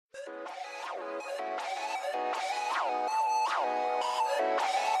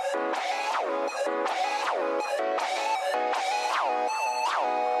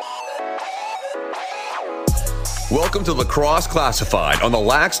Welcome to Lacrosse Classified on the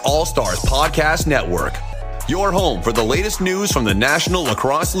Lax All-Stars Podcast Network. Your home for the latest news from the National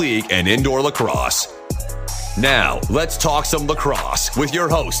Lacrosse League and indoor lacrosse. Now, let's talk some lacrosse with your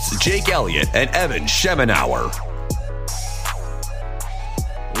hosts, Jake Elliott and Evan Schemenauer.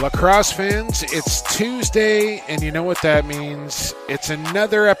 Lacrosse fans, it's Tuesday, and you know what that means. It's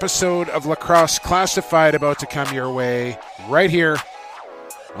another episode of Lacrosse Classified about to come your way right here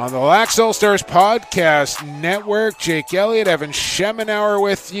on the Lax All-Stars Podcast Network. Jake Elliott, Evan Schemenauer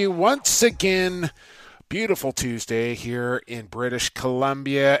with you once again. Beautiful Tuesday here in British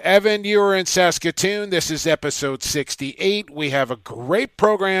Columbia. Evan, you are in Saskatoon. This is episode 68. We have a great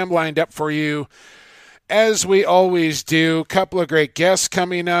program lined up for you, as we always do. Couple of great guests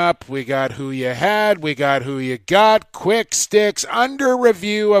coming up. We got who you had. We got who you got. Quick sticks under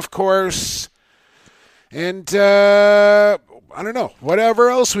review, of course. And I don't know, whatever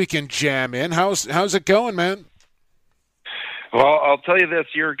else we can jam in. How's it going, man? Well, I'll tell you this.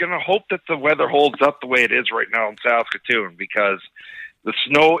 You're going to hope that the weather holds up the way it is right now in Saskatoon, because the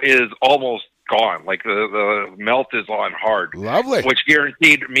snow is almost gone. Like the melt is on hard. Lovely. Which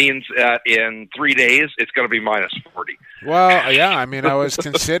guaranteed means that in 3 days it's going to be minus 40. Well, yeah, I mean, I was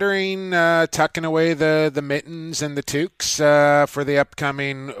considering tucking away the mittens and the toques for the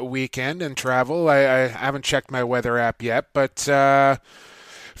upcoming weekend and travel. I haven't checked my weather app yet, but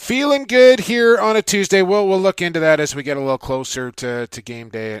feeling good here on a Tuesday. We'll look into that as we get a little closer to game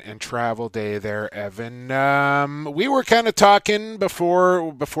day and travel day there, Evan. We were kind of talking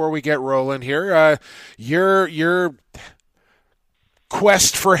before we get rolling here. Your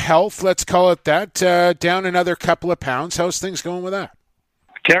quest for health, let's call it that, down another couple of pounds. How's things going with that?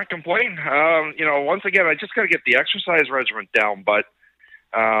 Can't complain. Once again, I just got to get the exercise regimen down, but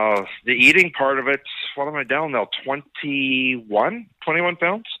the eating part of it, what am I down now? 21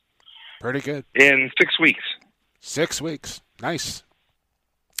 pounds? Pretty good. In 6 weeks. 6 weeks. Nice.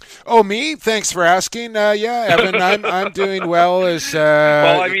 Oh, me? Thanks for asking. Yeah, Evan, I'm doing well.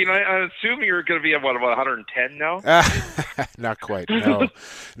 Well, I mean, I assume you're going to be at, about 110 now? Not quite, no.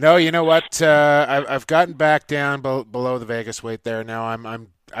 No, you know what? I've gotten back down below the Vegas weight there now.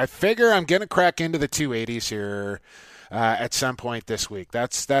 I figure I'm going to crack into the 280s here at some point this week.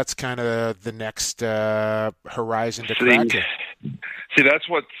 That's kind of the next horizon to crack it. See, that's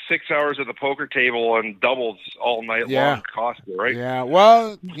what 6 hours at the poker table and doubles all night long cost you, right? Yeah.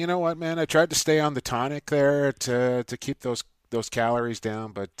 Well, you know what, man? I tried to stay on the tonic there to keep those calories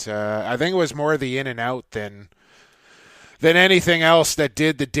down, but I think it was more the in and out than anything else that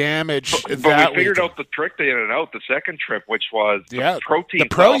did the damage. But we figured out the trick to in and out the second trip, which was the protein.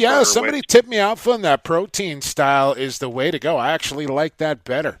 Somebody tipped me off on that protein style is the way to go. I actually like that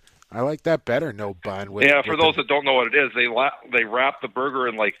better. No bun. For those that don't know what it is, they wrap the burger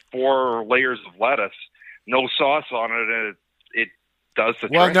in like 4 layers of lettuce, no sauce on it, and it does the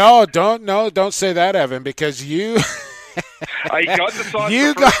trick. Well, don't say that, Evan, because you. I got the sauce.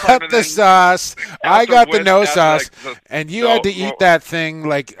 You got the sauce. I got the no sauce, and you had to eat that thing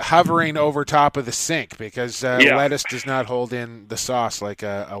like hovering over top of the sink because lettuce does not hold in the sauce like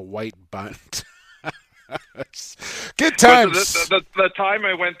a white bun. Good times. The time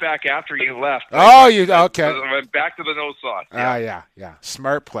I went back after you left. Okay. I went back to the no sauce. Yeah.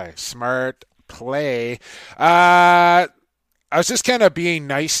 Smart play. I was just kind of being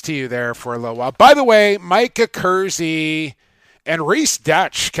nice to you there for a little while. By the way, Micah Kersey and Reese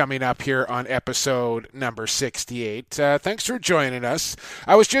Dutch coming up here on episode number 68. Thanks for joining us.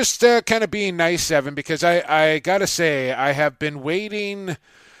 I was just kind of being nice, Evan, because I got to say, I have been waiting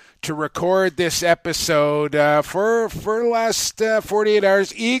to record this episode for the last 48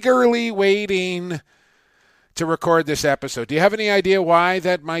 hours, eagerly waiting to record this episode. Do you have any idea why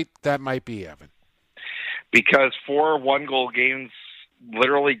that might be, Evan? Because 4 one-goal games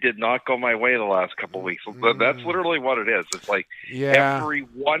literally did not go my way the last couple of weeks. That's literally what it is. It's like every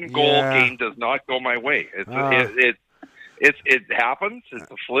one-goal game does not go my way. It happens. It's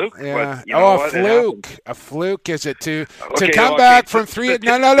a fluke. Yeah. But you know a fluke. A fluke is it to come back from 3?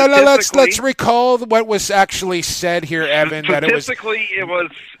 No. Let's recall what was actually said here, Evan. Statistically,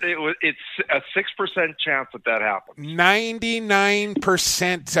 it's a 6% chance that happens.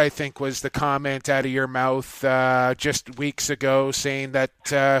 99%, I think, was the comment out of your mouth just weeks ago, saying that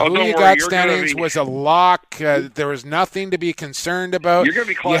who you got standings was a lock. There was nothing to be concerned about. You're going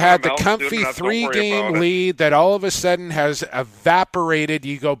to be you had the comfy 3-game lead that all of a sudden has has evaporated.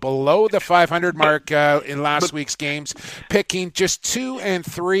 You go below the 500 mark in last week's games, picking just 2 and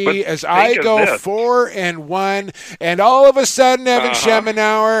 3 as I go 4 and 1. And all of a sudden, Evan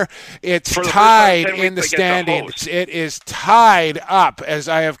Schemenauer, it's tied in the standings. It is tied up as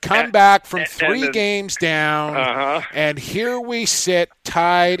I have come back from 3 games down. And here we sit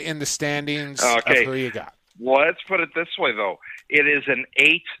tied in the standings of who you got. Let's put it this way, though. It is an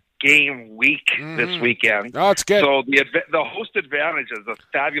 8-game week this weekend. Oh, it's good. So the host advantage is a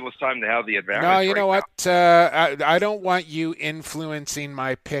fabulous time to have the advantage. No, you know what? I don't want you influencing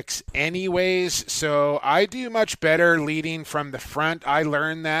my picks anyways, so I do much better leading from the front. I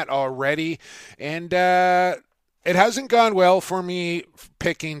learned that already, and it hasn't gone well for me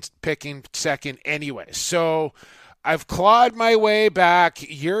picking second anyway. So I've clawed my way back.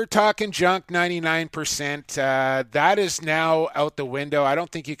 You're talking junk 99%. That is now out the window. I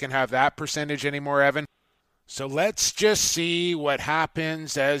don't think you can have that percentage anymore, Evan. So let's just see what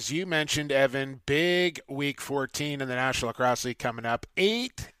happens. As you mentioned, Evan, big week 14 in the National Lacrosse League coming up.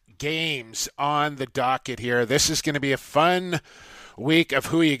 8 games on the docket here. This is going to be a fun week of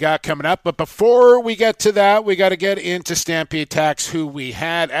who you got coming up. But before we get to that, we got to get into Stampede Tax, who we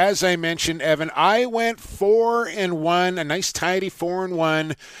had. As I mentioned, Evan, I went 4 and 1, a nice tidy 4 and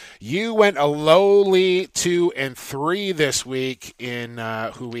 1. You went a lowly 2 and 3 this week in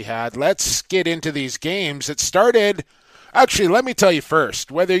who we had. Let's get into these games. It started, actually, let me tell you first,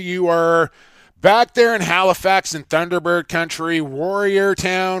 whether you are back there in Halifax in Thunderbird country, Warrior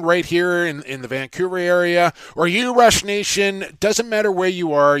Town, right here in the Vancouver area, or you Rush Nation, doesn't matter where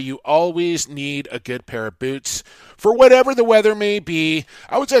you are, you always need a good pair of boots for whatever the weather may be.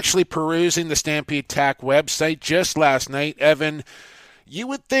 I was actually perusing the Stampede Tack website just last night, Evan. You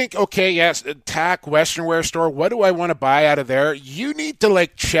would think, okay, yes, Tack Western Wear Store, what do I want to buy out of there? You need to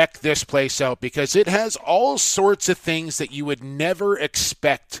check this place out because it has all sorts of things that you would never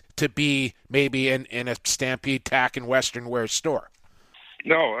expect to be maybe in a Stampede Tack and Western Wear store.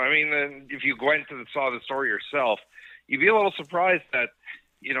 No, I mean, if you went to saw the store yourself, you'd be a little surprised that,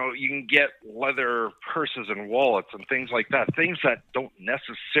 you can get leather purses and wallets and things like that, things that don't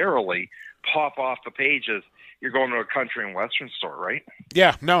necessarily pop off the pages. You're going to a country and western store, right?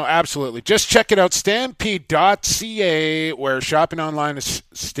 Yeah, no, absolutely. Just check it out, stampede.ca, where shopping online is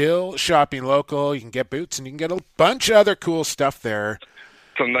still shopping local. You can get boots and you can get a bunch of other cool stuff there.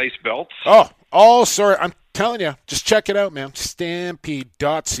 Some nice belts. Oh, all sort. I'm telling you, just check it out, man.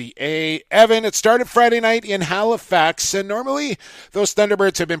 Stampede.ca. Evan, it started Friday night in Halifax, and normally those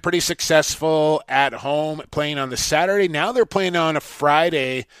Thunderbirds have been pretty successful at home playing on the Saturday. Now they're playing on a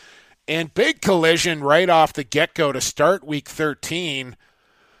Friday. And big collision right off the get-go to start week 13.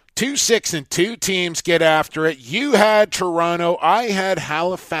 2 6-2 teams get after it. You had Toronto. I had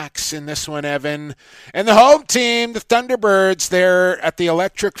Halifax in this one, Evan. And the home team, the Thunderbirds, there at the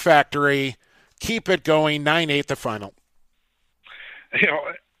Electric Factory, keep it going, 9-8 the final.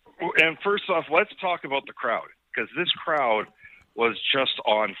 And first off, let's talk about the crowd, because this crowd was just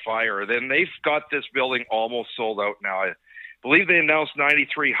on fire. Then they've got this building almost sold out now. I believe they announced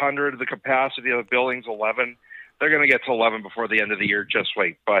 9,300. The capacity of the building's 11. They're going to get to 11 before the end of the year. Just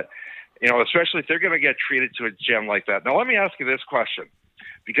wait. But, especially if they're going to get treated to a gem like that. Now, let me ask you this question,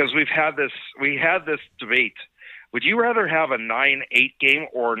 because we had this debate. Would you rather have a 9-8 game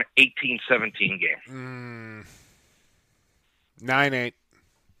or an 18-17 game? 9-8.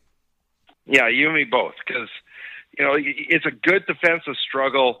 Yeah, you and me both, because, it's a good defensive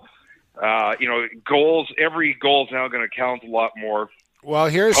struggle. Goals. Every goal is now going to count a lot more. Well,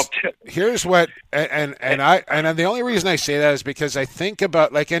 here's what, and the only reason I say that is because I think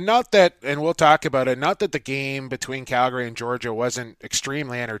about and we'll talk about it. Not that the game between Calgary and Georgia wasn't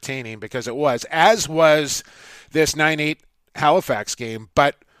extremely entertaining, because it was, as was this 9-8 Halifax game.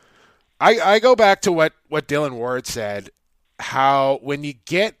 But I go back to what Dylan Ward said. How when you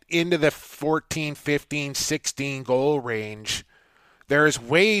get into the 14, 15, 16 goal range, there's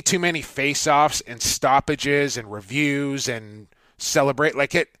way too many face-offs and stoppages and reviews and celebrate.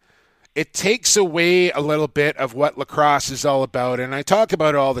 It takes away a little bit of what lacrosse is all about. And I talk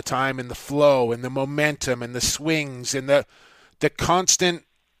about it all the time, in the flow and the momentum and the swings and the constant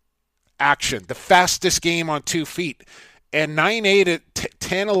action, the fastest game on 2 feet. And 9-8 at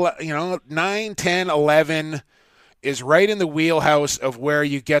 10, 9, 10, 11 is right in the wheelhouse of where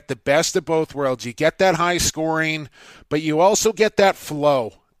you get the best of both worlds. You get that high scoring, but you also get that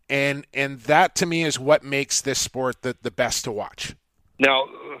flow. And that, to me, is what makes this sport the best to watch. Now,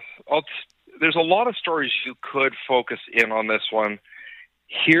 there's a lot of stories you could focus in on this one.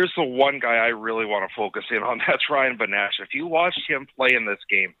 Here's the one guy I really want to focus in on. That's Ryan Banasha. If you watched him play in this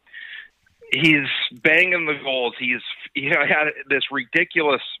game, he's banging the goals. He had this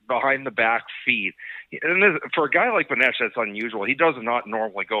ridiculous behind the back feed. And for a guy like Benesh, that's unusual. He does not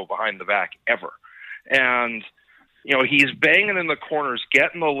normally go behind the back ever. And, he's banging in the corners,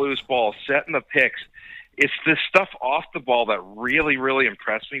 getting the loose ball, setting the picks. It's this stuff off the ball that really, really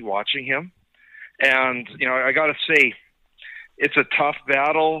impressed me watching him. And, I got to say, it's a tough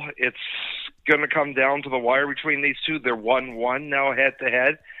battle. It's going to come down to the wire between these two. They're 1-1 now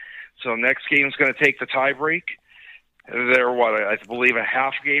head-to-head. So next game is going to take the tiebreak. They're, I believe, a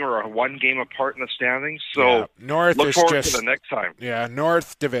half game or a one game apart in the standings. So North look is forward to the next time. Yeah,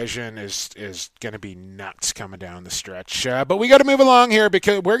 North Division is going to be nuts coming down the stretch. But we got to move along here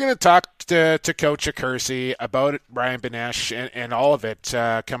because we're going to talk to Coach Accursi about Ryan Benesh and all of it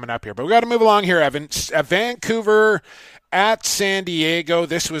coming up here. But we got to move along here, Evan. Vancouver at San Diego.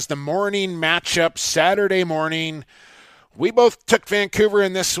 This was the morning matchup, Saturday morning. We both took Vancouver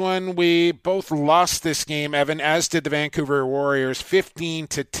in this one. We both lost this game, Evan, as did the Vancouver Warriors,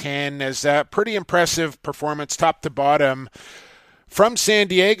 15-10, as a pretty impressive performance top to bottom from San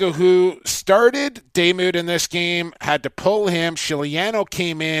Diego, who started Daymud in this game, had to pull him. Chiliano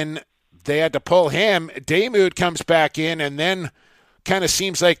came in. They had to pull him. Daymud comes back in, and then kind of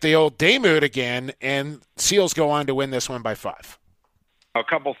seems like the old Daymud again, and Seals go on to win this one by 5. A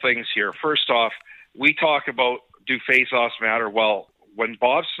couple things here. First off, we talk about do face-offs matter? Well, when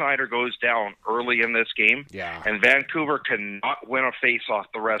Bob Snyder goes down early in this game, and Vancouver cannot win a face-off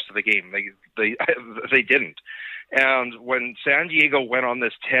the rest of the game, they didn't. And when San Diego went on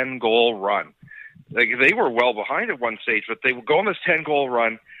this 10-goal run, they were well behind at one stage, but they would go on this 10-goal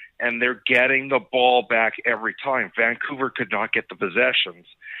run, and they're getting the ball back every time. Vancouver could not get the possessions.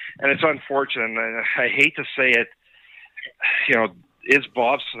 And it's unfortunate, and I hate to say it, is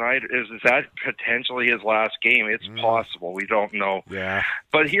Bob Snyder, is that potentially his last game? It's possible. We don't know. Yeah.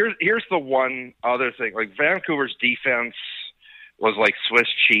 But here's the one other thing. Like, Vancouver's defense was like Swiss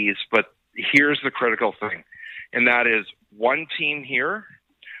cheese, but here's the critical thing. And that is, one team here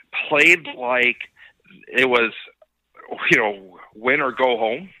played like it was, win or go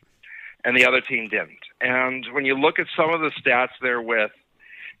home, and the other team didn't. And when you look at some of the stats there with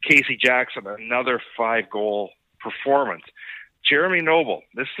Casey Jackson, another 5-goal performance. Jeremy Noble,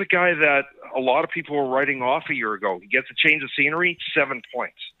 this is the guy that a lot of people were writing off a year ago. He gets a change of scenery, 7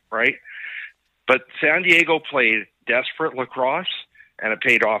 points, right? But San Diego played desperate lacrosse, and it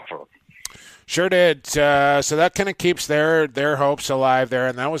paid off for them. Sure did. So that kind of keeps their hopes alive there,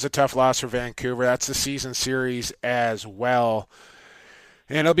 and that was a tough loss for Vancouver. That's the season series as well.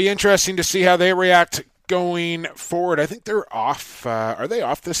 And it'll be interesting to see how they react going forward. I think they're off. Are they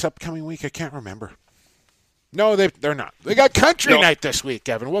off this upcoming week? I can't remember. No, they're not. They got country night this week,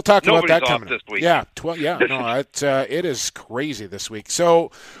 Evan. We'll talk about that coming this week. Yeah, it is crazy this week. So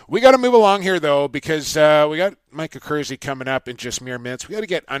we got to move along here, though, because we got Mike Accursi coming up in just mere minutes. We got to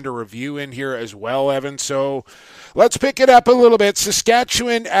get under review in here as well, Evan. So let's pick it up a little bit.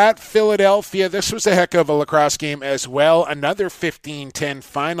 Saskatchewan at Philadelphia. This was a heck of a lacrosse game as well. Another 15-10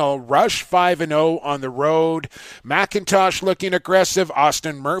 final. Rush 5-0 on the road. McIntosh looking aggressive.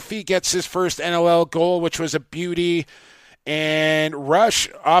 Austin Murphy gets his first NLL goal, which was a beauty. And Rush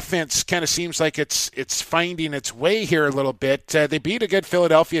offense kind of seems like it's finding its way here a little bit. They beat a good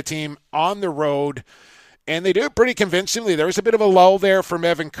Philadelphia team on the road, and they do it pretty convincingly. There was a bit of a lull there from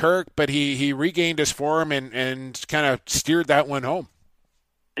Evan Kirk, but he regained his form and kind of steered that one home.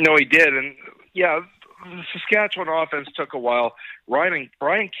 No, he did. And, yeah, the Saskatchewan offense took a while.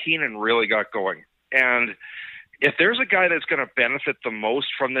 Brian Keenan really got going. And if there's a guy that's going to benefit the most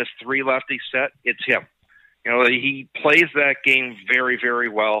from this 3-lefty set, it's him. He plays that game very, very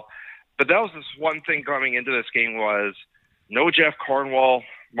well. But that was this one thing coming into this game was no Jeff Cornwall.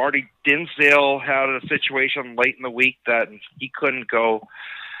 Marty Dinsdale had a situation late in the week that he couldn't go.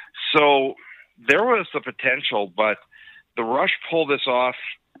 So there was the potential, but the Rush pulled this off.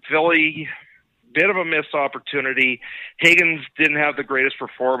 Philly, bit of a missed opportunity. Higgins didn't have the greatest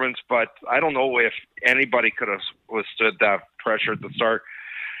performance, but I don't know if anybody could have withstood that pressure at the start.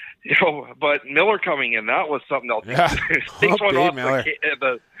 But Miller coming in, that was something else. Yeah. Things went off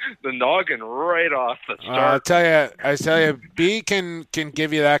the noggin right off the start. I tell you, B can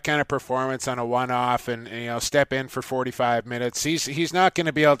give you that kind of performance on a one-off and step in for 45 minutes. He's not going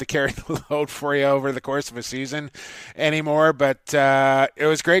to be able to carry the load for you over the course of a season anymore. But it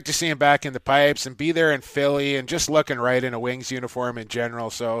was great to see him back in the pipes and be there in Philly and just looking right in a Wings uniform in general.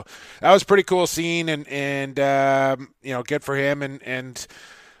 So that was pretty cool scene and good for him and.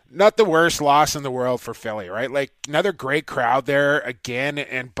 Not the worst loss in the world for Philly, right? Like, another great crowd there again.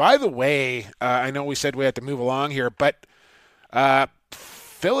 And by the way, I know we said we had to move along here, but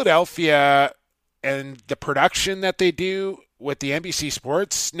Philadelphia and the production that they do with the NBC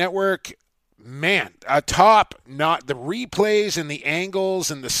Sports Network, man, not the replays and the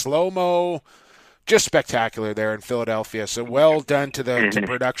angles and the slow-mo, just spectacular there in Philadelphia. So well done to the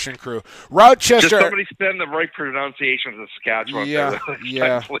production crew. Rochester. Just somebody spend the right pronunciation of Saskatchewan.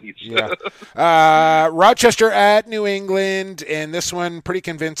 Rochester at New England, and this one pretty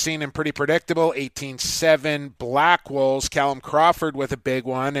convincing and pretty predictable. 18-7. Black Wolves. Callum Crawford with a big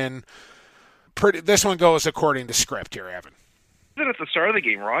one, and this one goes according to script here, Evan. Even at the start of the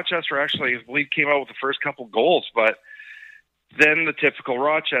game, Rochester actually, I believe, came out with the first couple goals, but then the typical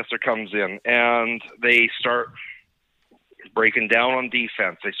Rochester comes in, and they start breaking down on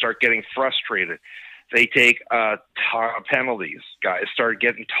defense. They start getting frustrated. They take a ton of penalties. Guys start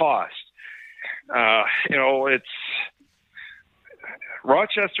getting tossed. It's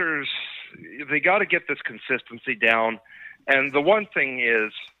Rochester's. They got to get this consistency down. And the one thing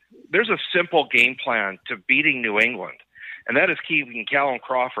is, there's a simple game plan to beating New England, and that is keeping Callum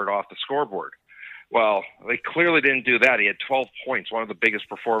Crawford off the scoreboard. Well, they clearly didn't do that. He had 12 points, one of the biggest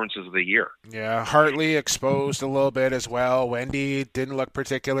performances of the year. Yeah, Hartley exposed a little bit as well. Wendy didn't look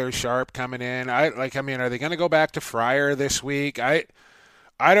particularly sharp coming in. Are they going to go back to Fryer this week? I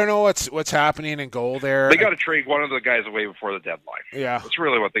don't know what's happening in goal there. They got to trade one of the guys away before the deadline. Yeah. That's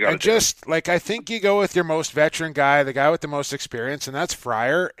really what they got to do. Just, I think you go with your most veteran guy, the guy with the most experience, and that's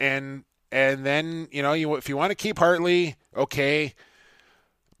Fryer. And then, if you want to keep Hartley, okay,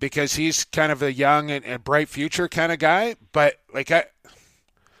 because he's kind of a young and bright future kind of guy. But,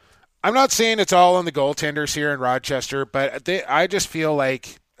 I'm not saying it's all on the goaltenders here in Rochester, but I just feel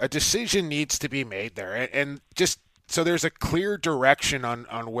like a decision needs to be made there. And just so there's a clear direction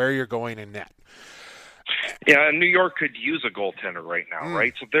on where you're going in net. Yeah, and New York could use a goaltender right now,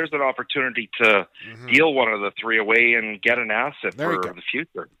 right? So there's an opportunity to deal one of the three away and get an asset for the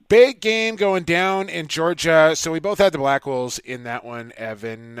future. Big game going down in Georgia. So we both had the Black Wolves in that one,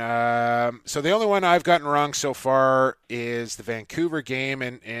 Evan. So the only one I've gotten wrong so far is the Vancouver game,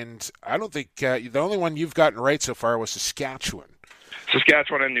 and I don't think the only one you've gotten right so far was Saskatchewan.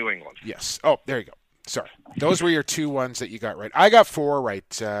 Saskatchewan and New England. Yes. Oh, there you go. Sorry. Those were your two ones that you got right. I got 4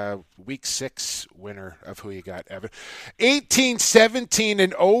 right. Week 6 winner of who you got, Evan. 18-17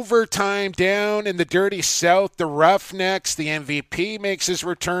 in overtime down in the dirty South. The Roughnecks, the MVP, makes his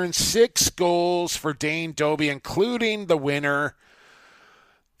return. 6 goals for Dane Dobbie, including the winner.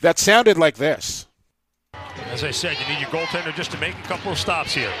 That sounded like this. As I said, you need your goaltender just to make a couple of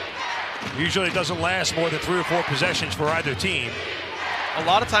stops here. Usually it doesn't last more than 3 or 4 possessions for either team. A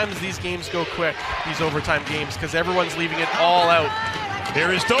lot of times these games go quick, these overtime games, because everyone's leaving it all out.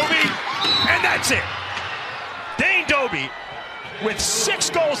 Here is Dobbie, and that's it. Dane Dobbie with 6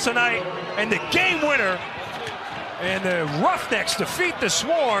 goals tonight and the game winner. And the Roughnecks defeat the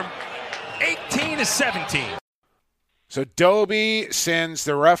Swarm 18-17. So Dobbie sends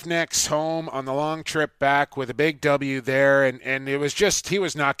the Roughnecks home on the long trip back with a big W there, and it was just, he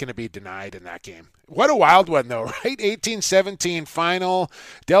was not going to be denied in that game. What a wild one, though, right? 18-17 final.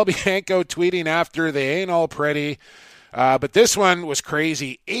 Del Bianco tweeting after, they ain't all pretty. But this one was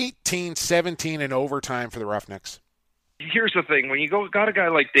crazy. 18-17 in overtime for the Roughnecks. Here's the thing. When you got a guy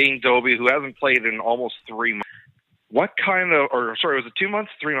like Dane Dobbie who hasn't played in almost 3 months, was it 2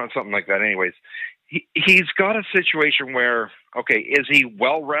 months? 3 months, something like that anyways. He's got a situation where, okay, is he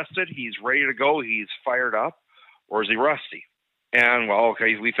well rested? He's ready to go. He's fired up, or is he rusty? And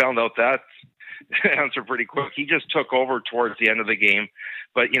we found out that answer pretty quick. He just took over towards the end of the game.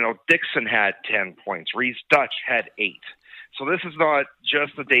 But Dixon had 10 points. Reese Dutch had 8. So this is not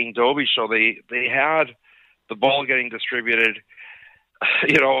just the Dane Dobbie show. They had the ball getting distributed.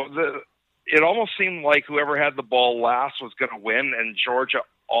 It almost seemed like whoever had the ball last was going to win, and Georgia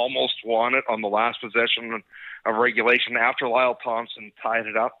almost won it on the last possession of regulation after Lyle Thompson tied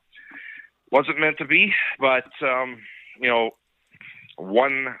it up. Wasn't meant to be, but,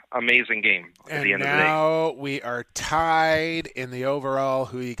 one amazing game at the end of the day. And now we are tied in the overall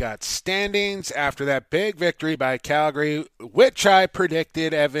who you got standings after that big victory by Calgary, which I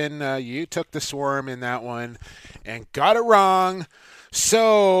predicted, Evan. You took the Swarm in that one and got it wrong.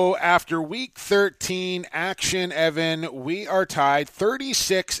 So after week 13 action, Evan, we are tied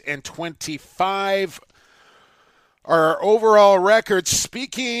 36-25. Our overall records,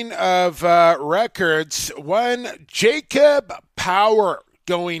 speaking of records, one, Jacob Power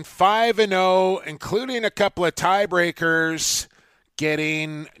going 5-0, including a couple of tiebreakers,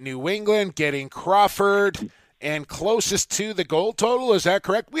 getting New England, getting Crawford, and closest to the goal total. Is that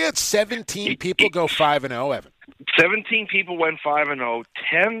correct? We had 17 people go 5-0, Evan. 17 people went 5-0.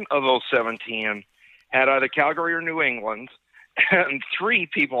 10 of those 17 had either Calgary or New England. and 3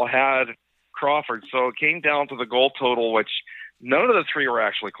 people had Crawford. So it came down to the goal total, which none of the 3 were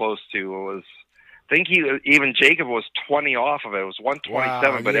actually close to. It was, I think even Jacob was 20 off of it. It was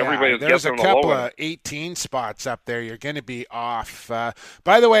 127, wow, but everybody was there's guessing a the low couple end. of 18 spots up there. You're going to be off.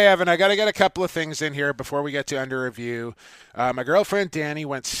 By the way, Evan, I got to get a couple of things in here before we get to under review. My girlfriend Danny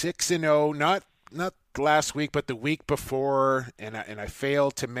went 6-0, not last week, but the week before, and I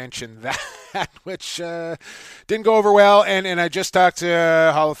failed to mention that, which didn't go over well. And I just talked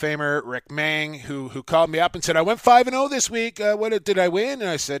to Hall of Famer Rick Mang, who called me up and said, I went 5-0 this week. What did I win? And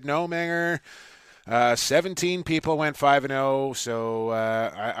I said, no, Manger. 17 people went 5-0, so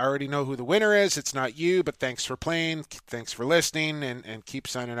I already know who the winner is. It's not you, but thanks for playing, thanks for listening, and keep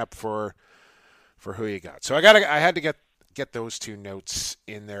signing up for who you got. So I had to get those 2 notes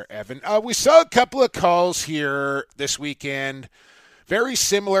in there, Evan. We saw a couple of calls here this weekend, very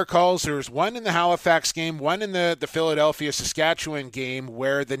similar calls. There was one in the Halifax game, one in the Philadelphia-Saskatchewan game,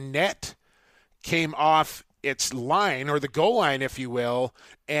 where the net came off its line, or the goal line, if you will,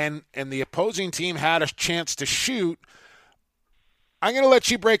 and the opposing team had a chance to shoot. I'm going to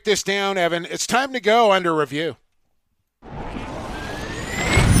let you break this down, Evan. It's time to go under review.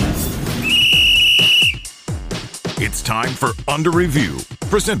 It's time for Under Review,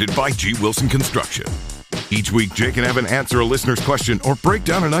 presented by G. Wilson Construction. Each week, Jake and Evan answer a listener's question or break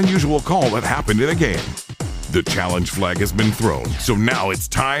down an unusual call that happened in a game. The challenge flag has been thrown, so now it's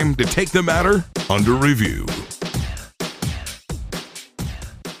time to take the matter under review.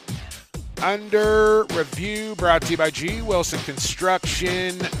 Under Review, brought to you by G. Wilson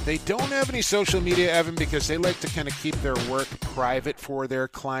Construction. They don't have any social media, Evan, because they like to kind of keep their work private for their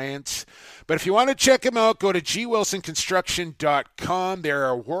clients. But if you want to check them out, go to gwilsonconstruction.com. They're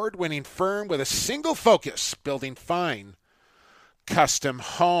an award-winning firm with a single focus, building fine, custom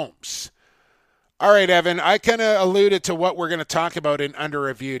homes. All right, Evan, I kind of alluded to what we're going to talk about in Under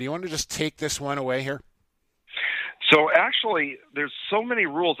Review. Do you want to just take this one away here? So actually, there's so many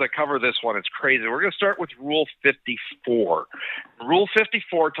rules that cover this one. It's crazy. We're going to start with Rule 54. Rule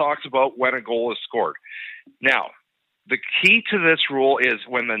 54 talks about when a goal is scored. Now, the key to this rule is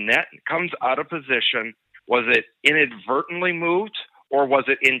when the net comes out of position, was it inadvertently moved or was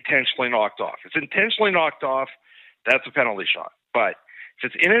it intentionally knocked off? If it's intentionally knocked off, that's a penalty shot. But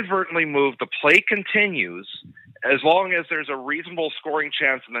if it's inadvertently moved, the play continues as long as there's a reasonable scoring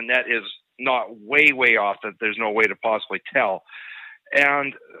chance and the net is not way, way off that there's no way to possibly tell.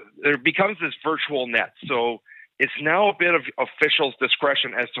 And there becomes this virtual net. So it's now a bit of officials'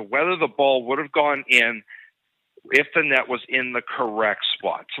 discretion as to whether the ball would have gone in if the net was in the correct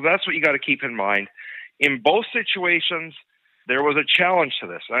spot. So that's what you got to keep in mind. In both situations, there was a challenge to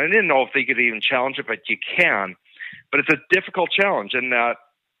this. I didn't know if they could even challenge it, but you can. But it's a difficult challenge in that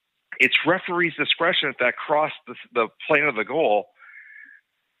it's referee's discretion if that crossed the plane of the goal.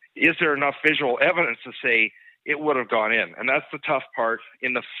 Is there enough visual evidence to say it would have gone in? And that's the tough part.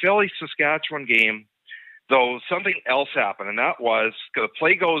 In the Philly-Saskatchewan game, though, something else happened, and that was the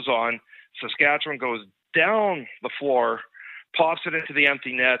play goes on, Saskatchewan goes down the floor, pops it into the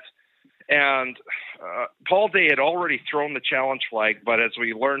empty net, and Paul Day had already thrown the challenge flag, but as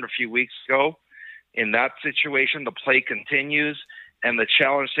we learned a few weeks ago, in that situation, the play continues, and the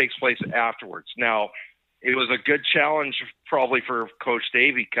challenge takes place afterwards. Now, it was a good challenge probably for Coach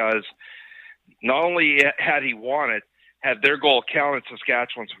Day because not only had he won it, had their goal counted,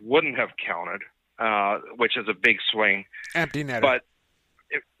 Saskatchewan's wouldn't have counted, which is a big swing. Empty net. But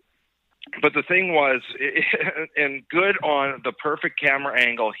the thing was, and good on the perfect camera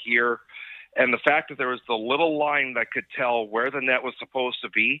angle here, and the fact that there was the little line that could tell where the net was supposed to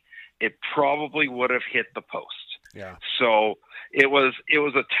be, it probably would have hit the post. Yeah. So it was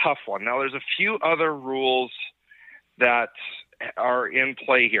a tough one. Now there's a few other rules that are in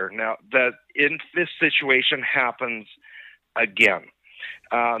play here. Now that in this situation happens again.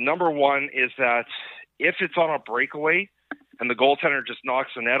 Number one is that if it's on a breakaway and the goaltender just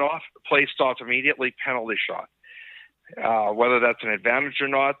knocks the net off, the play stops immediately, penalty shot. Whether that's an advantage or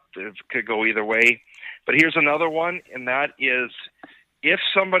not, it could go either way. But here's another one, and that is if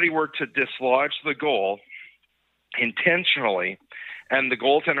somebody were to dislodge the goal intentionally and the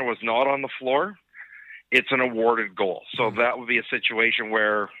goaltender was not on the floor, it's an awarded goal. So that would be a situation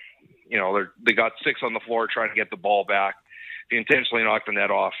where, they got 6 on the floor trying to get the ball back. If you intentionally knock the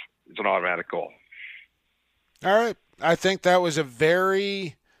net off, it's an automatic goal. All right. I think that was a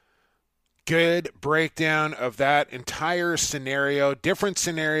very good breakdown of that entire scenario, different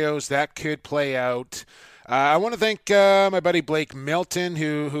scenarios that could play out. I want to thank my buddy Blake Milton,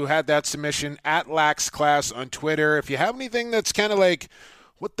 who had that submission at Lax Class on Twitter. If you have anything that's kind of like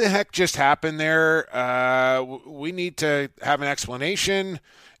What the heck just happened there? We need to have an explanation.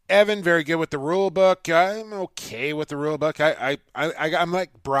 Evan, very good with the rule book. I'm okay with the rule book. I'm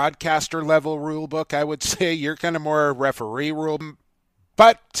like broadcaster level rule book, I would say. You're kind of more referee rule.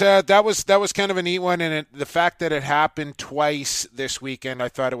 But that was kind of a neat one, and the fact that it happened twice this weekend, I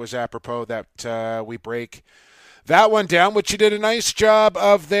thought it was apropos that we break that one down, which you did a nice job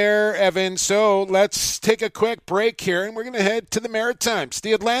of there, Evan. So let's take a quick break here, and we're going to head to the Maritimes,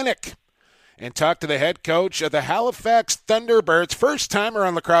 the Atlantic, and talk to the head coach of the Halifax Thunderbirds. First-timer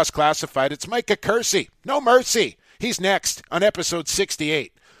on Lacrosse Classified, it's Micah Kersey. No mercy. He's next on episode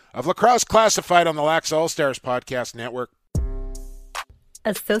 68 of Lacrosse Classified on the Lax All-Stars Podcast Network.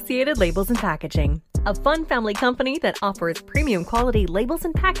 Associated Labels and Packaging, a fun family company that offers premium quality labels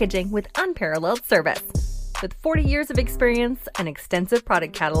and packaging with unparalleled service. With 40 years of experience, an extensive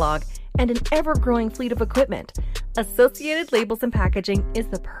product catalog, and an ever-growing fleet of equipment, Associated Labels and Packaging is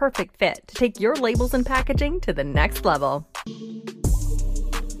the perfect fit to take your labels and packaging to the next level.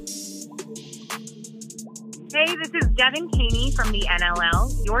 Hey, this is Devin Caney from the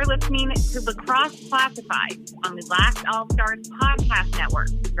NLL. You're listening to Lacrosse Classified on the Lax All-Stars Podcast Network,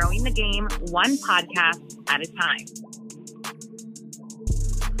 growing the game one podcast at a time.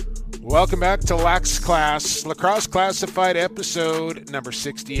 Welcome back to Lax Class, Lacrosse Classified episode number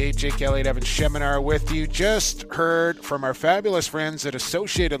 68. Jake Elliott, Evan Schemenauer with you. Just heard from our fabulous friends at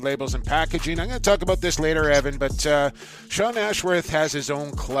Associated Labels and Packaging. I'm going to talk about this later, Evan, but Sean Ashworth has his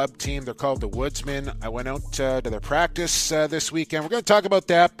own club team. They're called the Woodsmen. I went out to their practice this weekend. We're going to talk about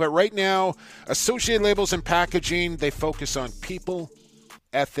that, but right now, Associated Labels and Packaging, they focus on people,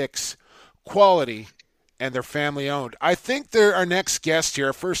 ethics, quality, and they're family-owned. I think our next guest here,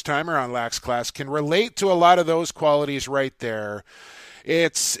 a first-timer on Lax Class, can relate to a lot of those qualities right there.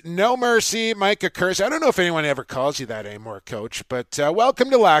 It's no mercy, Micah Kersey. I don't know if anyone ever calls you that anymore, Coach, but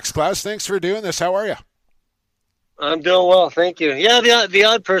welcome to Lax Class. Thanks for doing this. How are you? I'm doing well, thank you. Yeah, the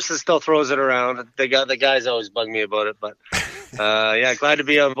odd person still throws it around. The guys always bug me about it, but yeah, glad to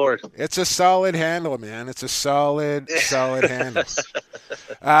be on board. It's a solid handle, man. It's a solid handle.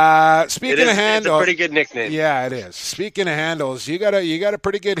 Speaking of handle, it's a pretty good nickname. Yeah, it is. Speaking of handles, you got a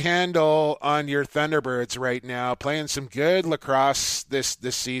pretty good handle on your Thunderbirds right now, playing some good lacrosse this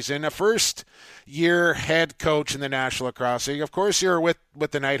season. A first-year head coach in the National Lacrosse League. Of course, you're with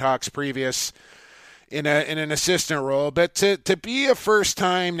the Nighthawks previous in an assistant role, but to be a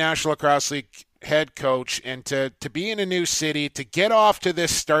first-time National Lacrosse League head coach and to be in a new city, to get off to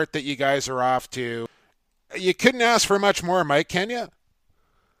this start that you guys are off to, you couldn't ask for much more, Mike, can you?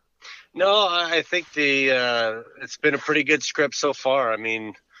 No, I think it's been a pretty good script so far. I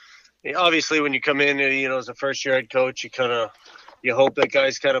mean, obviously when you come in, as a first-year head coach, you hope that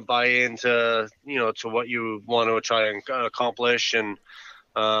guys kind of buy into, to what you want to try and accomplish. And,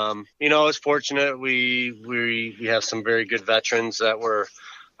 I was fortunate. We have some very good veterans that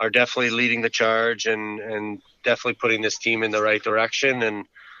are definitely leading the charge and definitely putting this team in the right direction.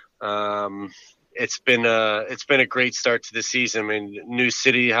 And, it's been a great start to the season. I mean, new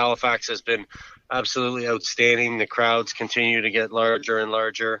city, Halifax has been absolutely outstanding. The crowds continue to get larger and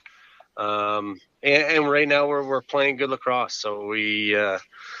larger. And right now we're playing good lacrosse. So we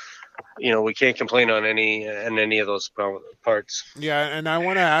can't complain on any of those parts. Yeah. And I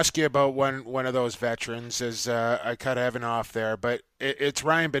want to ask you about one of those veterans as I cut Evan off there, but it's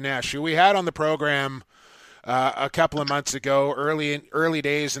Ryan Benesch, who we had on the program a couple of months ago, early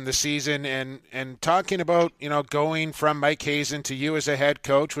days in the season, and talking about, going from Mike Hazen to you as a head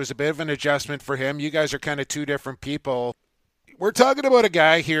coach was a bit of an adjustment for him. You guys are kind of two different people. We're talking about a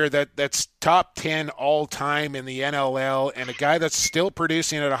guy here that's top 10 all time in the NLL and a guy that's still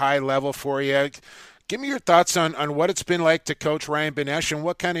producing at a high level for you. Give me your thoughts on what it's been like to coach Ryan Benesch and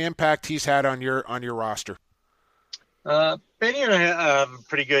what kind of impact he's had on your roster. Benny and I have a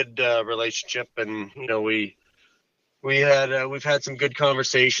pretty good relationship, and we've had some good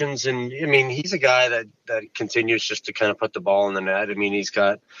conversations. And I mean, he's a guy that continues just to kind of put the ball in the net. I mean, he's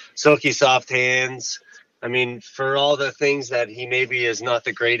got silky soft hands. I mean, for all the things that he maybe is not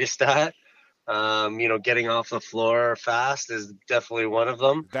the greatest at, getting off the floor fast is definitely one of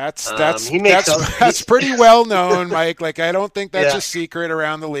them. That's pretty well known, Mike. Like, I don't think that's a secret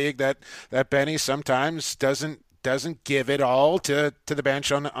around the league that Benny sometimes doesn't give it all to the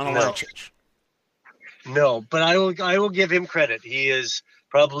bench on a line change. No, but I will give him credit. He is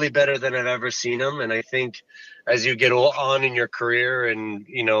probably better than I've ever seen him, and I think as you get on in your career, and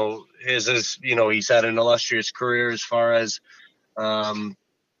he's had an illustrious career as far as the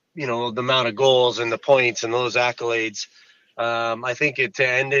amount of goals and the points and those accolades. I think to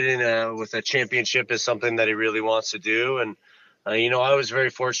end it with a championship is something that he really wants to do, and I was very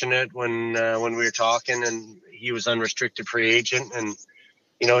fortunate when we were talking and he was unrestricted free agent and,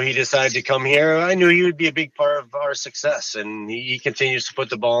 he decided to come here. I knew he would be a big part of our success, and he continues to put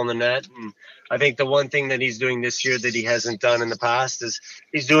the ball in the net. And I think the one thing that he's doing this year that he hasn't done in the past is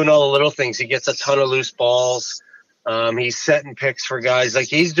he's doing all the little things. He gets a ton of loose balls. He's setting picks for guys. Like,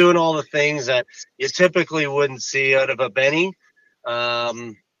 he's doing all the things that you typically wouldn't see out of a Benny.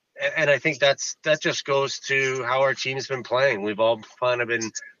 And I think that just goes to how our team's been playing. We've all kind of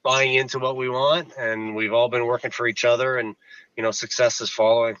been buying into what we want, and we've all been working for each other, and, success is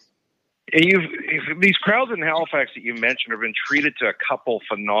following. These crowds in Halifax that you mentioned have been treated to a couple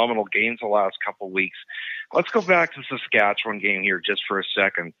phenomenal games the last couple of weeks. Let's go back to the Saskatchewan game here just for a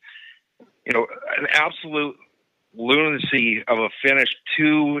second. An absolute lunacy of a finish,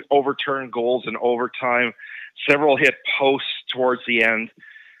 2 overturned goals in overtime, several hit posts towards the end.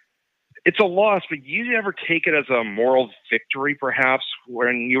 It's a loss, but you never take it as a moral victory, perhaps,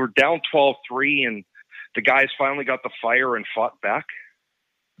 when you were down 12-3 and the guys finally got the fire and fought back?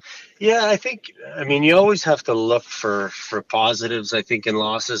 Yeah, I think, you always have to look for positives, I think, in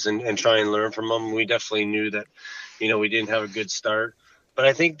losses and try and learn from them. We definitely knew that, we didn't have a good start. But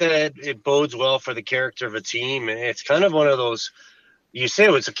I think that it bodes well for the character of a team. It's kind of one of those, you say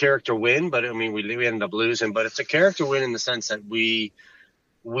it was a character win, but we ended up losing. But it's a character win in the sense that we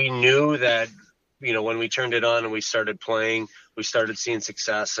knew that, when we turned it on and we started playing, we started seeing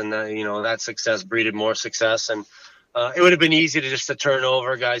success, and that success breeded more success. And it would have been easy to turn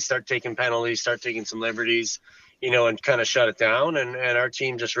over, guys start taking penalties, start taking some liberties, and kind of shut it down. And our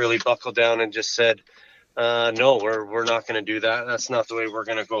team just really buckled down and just said, no, we're not going to do that. That's not the way we're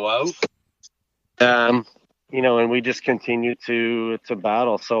going to go out. And we just continued to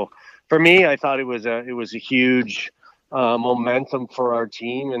battle. So for me, I thought it was a huge momentum for our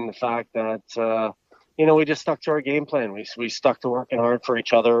team, and the fact that, we just stuck to our game plan. We stuck to working hard for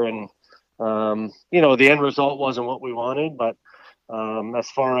each other, and, the end result wasn't what we wanted, but as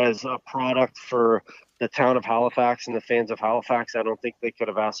far as a product for the town of Halifax and the fans of Halifax, I don't think they could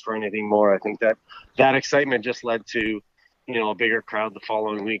have asked for anything more. I think that excitement just led to, a bigger crowd the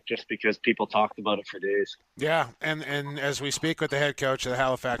following week, just because people talked about it for days. Yeah, and as we speak with the head coach of the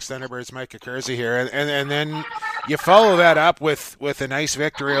Halifax Thunderbirds, Mike Kersey here, and then you follow that up with a nice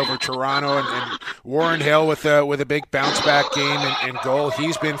victory over Toronto, and Warren Hill with a big bounce back game and goal.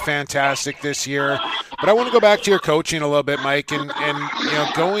 He's been fantastic this year. But I want to go back to your coaching a little bit, Mike, and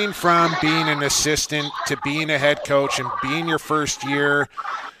going from being an assistant to being a head coach and being your first year.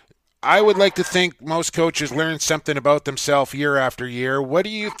 I would like to think most coaches learn something about themselves year after year. What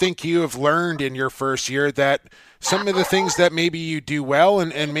do you think you have learned in your first year, that some of the things that maybe you do well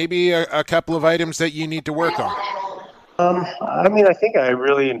and maybe a couple of items that you need to work on? I think I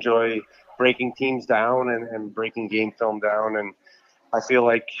really enjoy breaking teams down and breaking game film down. And I feel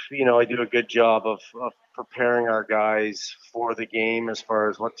like, I do a good job of preparing our guys for the game as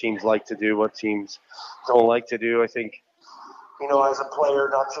far as what teams like to do, what teams don't like to do. I think, as a player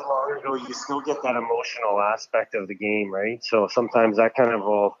not too long ago, you still get that emotional aspect of the game, right? So sometimes that kind of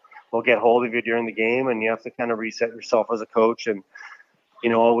will get hold of you during the game, and you have to kind of reset yourself as a coach and,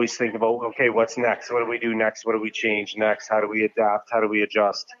 always think about, okay, what's next? What do we do next? What do we change next? How do we adapt? How do we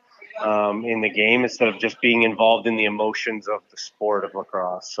adjust in the game, instead of just being involved in the emotions of the sport of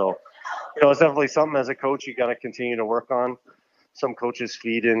lacrosse? So, it's definitely something as a coach you got to continue to work on. Some coaches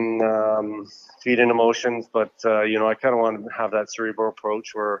feed in emotions, but I kind of want to have that cerebral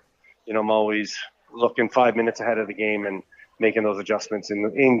approach where, I'm always looking 5 minutes ahead of the game and making those adjustments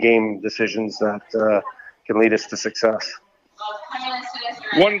in-game decisions that can lead us to success.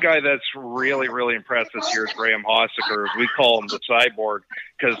 One guy that's really, really impressed this year is Graham Hossiker. We call him the cyborg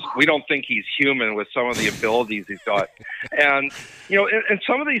because we don't think he's human with some of the abilities he's got. And, and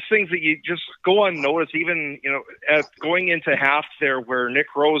some of these things that you just go unnoticed, even, at going into half there where Nick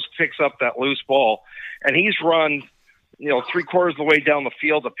Rose picks up that loose ball and he's run, 3/4 of the way down the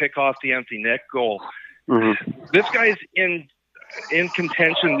field to pick off the empty net goal. Mm-hmm. This guy's in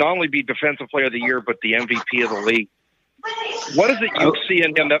contention, not only be Defensive Player of the Year, but the MVP of the league. What is it you see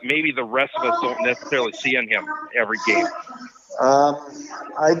in him that maybe the rest of us don't necessarily see in him every game?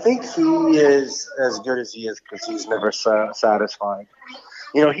 I think he is as good as he is because he's never satisfied.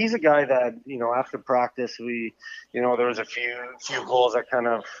 He's a guy that, after practice, there was a few goals that kind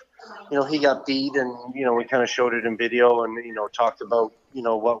of, he got beat and, we kind of showed it in video and, talked about,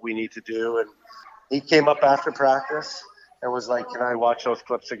 what we need to do. And he came up after practice and was like, can I watch those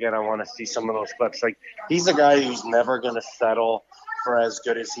clips again? I want to see some of those clips. Like, he's a guy who's never going to settle for as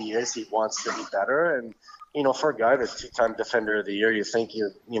good as he is. He wants to be better. And, for a guy that's 2-time Defender of the Year, you think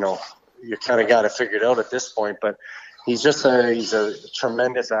you kind of got it figured out at this point. But he's a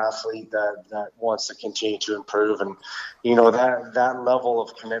tremendous athlete that wants to continue to improve, and that level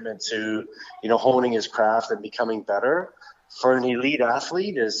of commitment to honing his craft and becoming better for an elite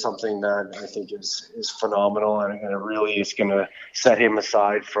athlete is something that I think is phenomenal, and it really is going to set him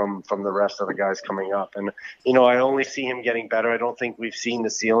aside from the rest of the guys coming up. And I only see him getting better. I don't think we've seen the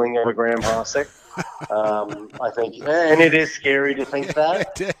ceiling of a Graham Hossack. I think, and it is scary to think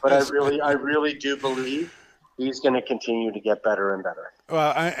that, but I really do believe he's going to continue to get better and better.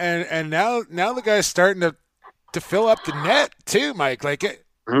 Well, and now the guy's starting to fill up the net too, Mike. Like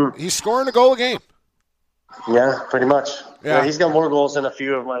he's scoring a goal a game. Yeah, pretty much. Yeah, he's got more goals than a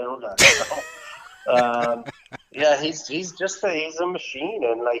few of my own guys. So. He's a machine,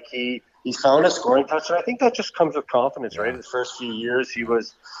 and like he's found a scoring touch, and I think that just comes with confidence, right? The first few years he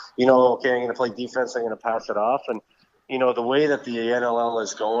was, okay, I'm going to play defense, I'm going to pass it off, and the way that the NLL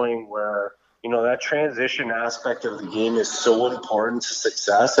is going, where that transition aspect of the game is so important to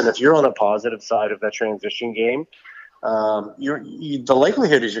success, and if you're on the positive side of that transition game, the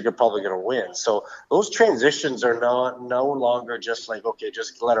likelihood is you're probably going to win. So those transitions are no longer just like, okay,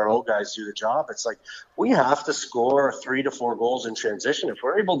 just let our old guys do the job. It's like we have to score 3 to 4 goals in transition. If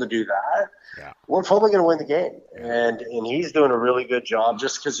we're able to do that, we're probably going to win the game. And he's doing a really good job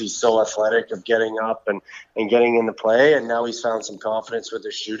just because he's so athletic of getting up and getting into play. And now he's found some confidence with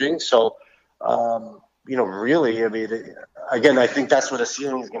his shooting. So, really, I mean, again, I think that's where the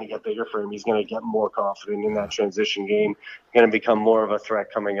ceiling is going to get bigger for him. He's going to get more confident in that transition game, going to become more of a threat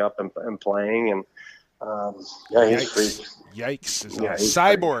coming up and playing. And he's free. Yikes!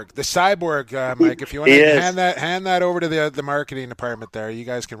 Cyborg, the cyborg, Mike. If you want to hand that over to the marketing department there, you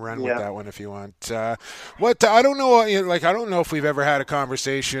guys can run with that one if you want. I don't know. I don't know if we've ever had a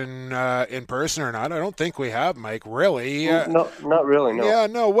conversation in person or not. I don't think we have, Mike. Really? No, not really. No. Yeah,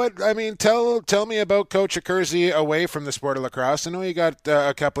 no. Tell me about Coach Accursi away from the sport of lacrosse. I know you got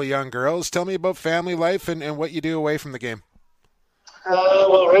a couple of young girls. Tell me about family life and what you do away from the game.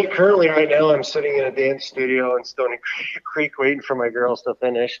 Currently right now I'm sitting in a dance studio in Stony Creek waiting for my girls to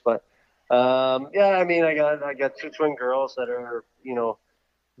finish. But I got 2 twin girls that are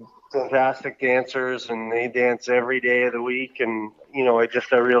fantastic dancers, and they dance every day of the week. And I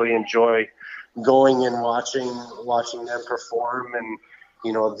really enjoy going and watching them perform. And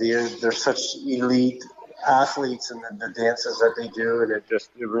they're such elite athletes in the dances that they do, and it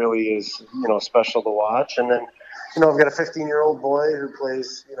really is special to watch. And then I've got a 15-year-old boy who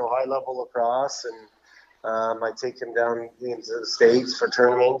plays, high-level lacrosse, and I take him down into the States for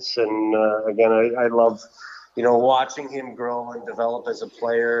tournaments. And, again, I love, watching him grow and develop as a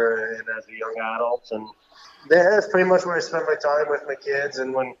player and as a young adult. And that's pretty much where I spend my time with my kids.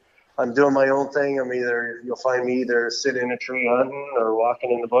 And when I'm doing my own thing, you'll find me either sitting in a tree hunting or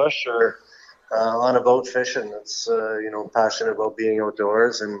walking in the bush or on a boat fishing. That's, passionate about being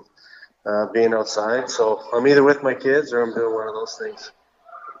outdoors and being outside. So I'm either with my kids or I'm doing one of those things.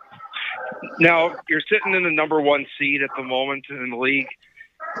 Now, you're sitting in the number 1 seed at the moment in the league.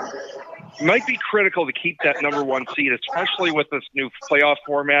 It might be critical to keep that number 1 seed, especially with this new playoff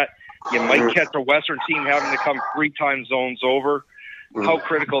format. You might catch a Western team having to come 3 time zones over. How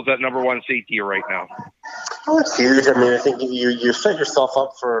critical is that number 1 seed to you right now? Oh, it's huge. I think you set yourself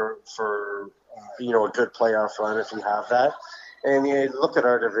up for a good playoff run if you have that. And you look at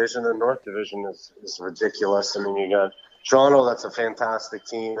our division, the North Division is ridiculous. You got Toronto, that's a fantastic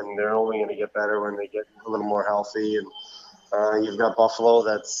team, and they're only going to get better when they get a little more healthy. And you've got Buffalo,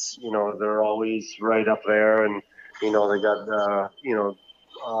 that's, they're always right up there. And, they got,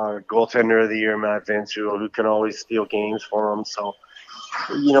 goaltender of the year, Matt Vansuel, who can always steal games for them. So,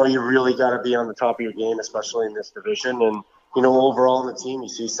 you really got to be on the top of your game, especially in this division. And, overall in the team, you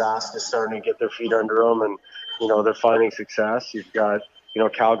see Sask is starting to get their feet under them, and, they're finding success. You've got,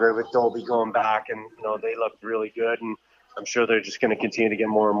 Calgary with Dolby going back, and, they look really good. And I'm sure they're just going to continue to get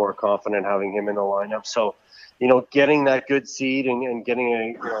more and more confident having him in the lineup. So, getting that good seed and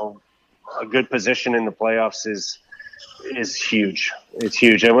getting a good position in the playoffs is huge. It's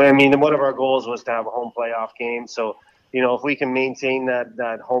huge. And one of our goals was to have a home playoff game. So, if we can maintain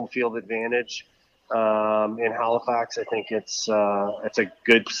that home field advantage in Halifax, I think it's a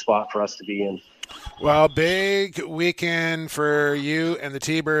good spot for us to be in. Well, big weekend for you and the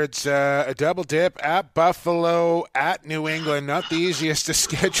T-Birds. A double dip at Buffalo, at New England. Not the easiest of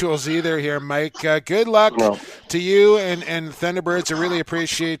schedules either here, Mike. Good luck to you and Thunderbirds. I really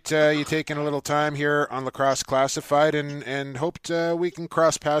appreciate you taking a little time here on Lacrosse Classified, and hoped we can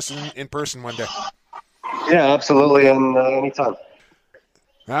cross paths in person one day. Yeah, absolutely, and anytime.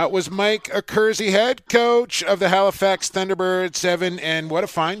 That was Mike Accursi, head coach of the Halifax Thunderbirds. Evan, and what a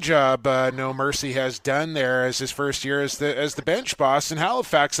fine job No Mercy has done there as his first year as the bench boss in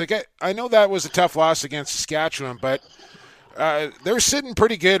Halifax. Like I know that was a tough loss against Saskatchewan, but they're sitting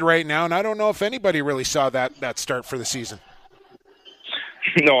pretty good right now, and I don't know if anybody really saw that start for the season.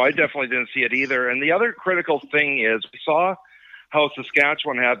 No, I definitely didn't see it either. And the other critical thing is we saw how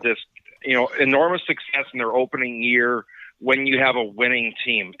Saskatchewan had this, enormous success in their opening year when you have a winning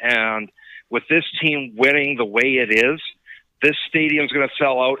team. And with this team winning the way it is, this stadium's going to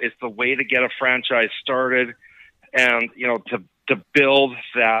sell out. It's the way to get a franchise started and, to build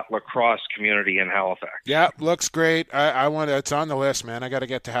that lacrosse community in Halifax. Yeah, looks great. It's on the list, man. I got to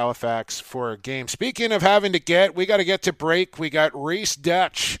get to Halifax for a game. Speaking of having to we got to get to break. We got Rhys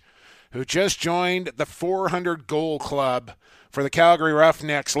Dutch, who just joined the 400 goal club for the Calgary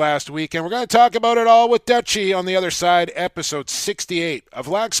Roughnecks last week. And we're going to talk about it all with Dutchie on the other side. Episode 68 of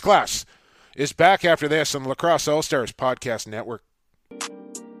Lax Class is back after this on the Lacrosse All-Stars Podcast Network.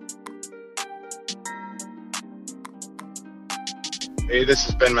 Hey, this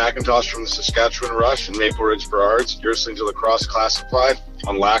is Ben McIntosh from the Saskatchewan Rush and Maple Ridge Burrards. You're listening to Lacrosse Classified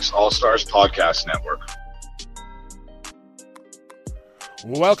on Lax All-Stars Podcast Network.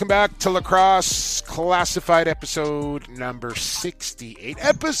 Welcome back to Lacrosse Classified episode number 68.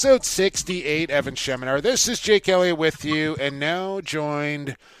 Episode 68, Evan Schemenauer. This is Jake Elliott with you, and now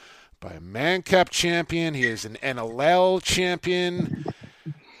joined by a Mann Cup champion. He is an NLL champion.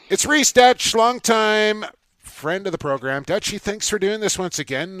 It's Rhys Dutch, longtime friend of the program. Dutchie, thanks for doing this once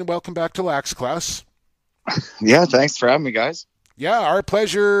again, and welcome back to Lax Class. Yeah, thanks for having me, guys. Yeah, our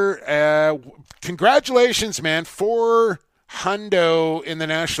pleasure. Congratulations, man, for Hundo in the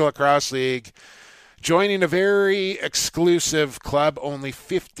National Lacrosse League, joining a very exclusive club. Only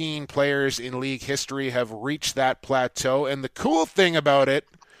 15 players in league history have reached that plateau. And the cool thing about it,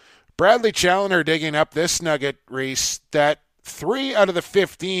 Bradley Challoner digging up this nugget, Rhys, that 3 out of the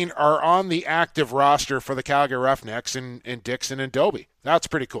 15 are on the active roster for the Calgary Roughnecks in Dixon and Dobie. That's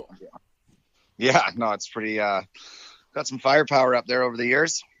pretty cool. Yeah, no, it's pretty, got some firepower up there over the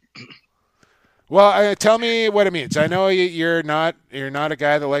years. Well, tell me what it means. I know you're not a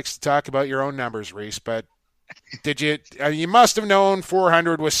guy that likes to talk about your own numbers, Rhys, but did you must have known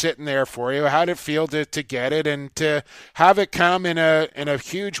 400 was sitting there for you. How did it feel to get it and to have it come in a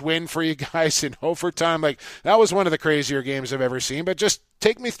huge win for you guys in overtime? Like, that was one of the crazier games I've ever seen, but just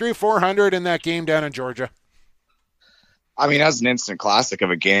take me through 400 in that game down in Georgia. I mean, as an instant classic of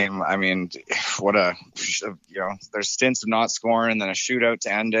a game, I mean, there's stints of not scoring and then a shootout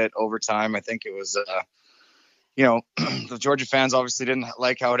to end it, overtime. I think it was, the Georgia fans obviously didn't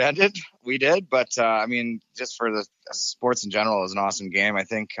like how it ended. We did, but I mean, just for the sports in general, it was an awesome game, I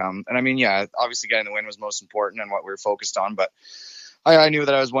think. Obviously getting the win was most important and what we were focused on, but I knew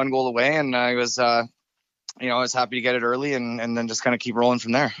that I was one goal away, and I was happy to get it early and then just kind of keep rolling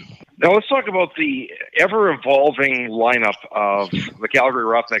from there. Now let's talk about the ever-evolving lineup of the Calgary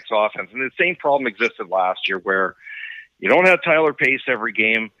Roughnecks offense. And the same problem existed last year where you don't have Tyler Pace every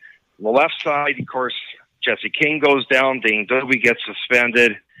game. On the left side, of course, Jesse King goes down, Dane Dobie gets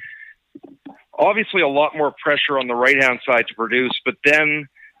suspended. Obviously a lot more pressure on the right-hand side to produce, but then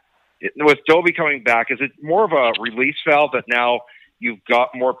with Dobie coming back, is it more of a release valve that now you've got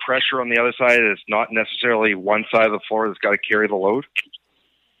more pressure on the other side? It's not necessarily one side of the floor that's got to carry the load?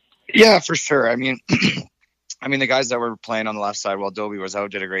 Yeah, for sure. I mean, the guys that were playing on the left side while Dobie was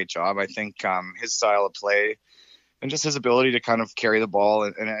out did a great job. I think his style of play and just his ability to kind of carry the ball,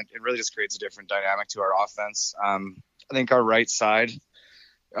 and it really just creates a different dynamic to our offense. I think our right side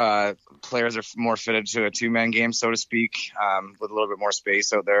players are more fitted to a two-man game, so to speak, with a little bit more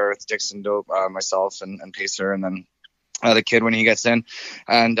space out there. It's Dixon, myself, and Pacer, and then the kid when he gets in.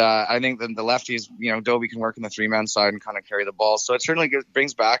 And I think the lefties, Dobie can work in the three-man side and kind of carry the ball. So it certainly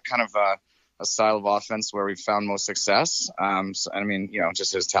brings back kind of a style of offense where we've found most success.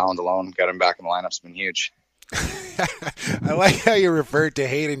 Just his talent alone, got him back in the lineup's been huge. I like how you referred to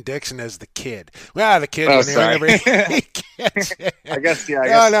Hayden Dixon as the kid. Well, the kid. Oh, sorry. I guess. No,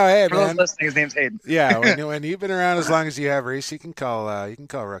 hey, for man. those listening, his name's Hayden. Yeah, when you've been around as long as you have, Rhys, you can call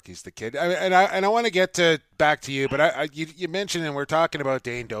rookies the kid. I want to get back to you, but you mentioned, and we're talking about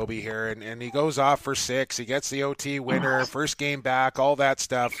Dane Dobie here, and he goes off for 6. He gets the OT winner, first game back, all that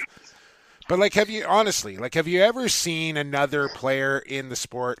stuff. But have you ever seen another player in the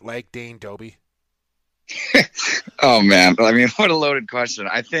sport like Dane Dobie? Oh man, I mean, what a loaded question.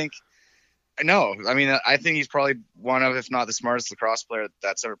 I think he's probably one of, if not the smartest lacrosse player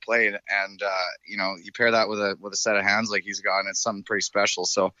that's ever played. And you pair that with a set of hands like he's got, and it's something pretty special.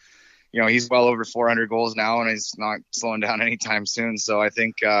 So, he's well over 400 goals now, and he's not slowing down anytime soon. So I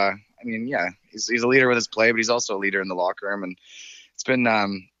think, he's a leader with his play, but he's also a leader in the locker room. And it's been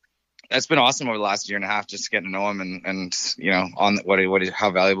awesome over the last year and a half, just getting to know him and on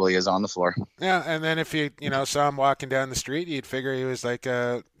how valuable he is on the floor. Yeah, and then if you saw him walking down the street, you'd figure he was like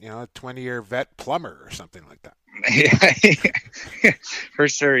a 20-year vet plumber or something like that. Yeah, for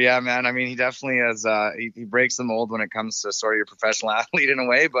sure. Yeah, man. I mean, he definitely has. He breaks the mold when it comes to sort of your professional athlete in a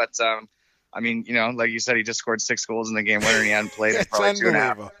way. But I mean, like you said, he just scored 6 goals in the game winner, and he hadn't played in probably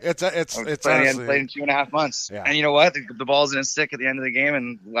 2.5. It's honestly, he hadn't played in 2.5 months. Yeah. And you know what? The ball's in his stick at the end of the game,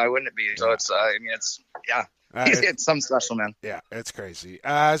 and why wouldn't it be? So it's. It's something special, man. Yeah, it's crazy.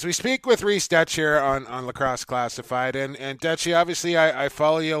 As we speak with Rhys Dutch here on Lacrosse Classified, and Dutchie, obviously I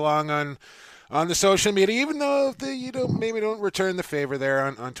follow you along on the social media, even though you maybe don't return the favor there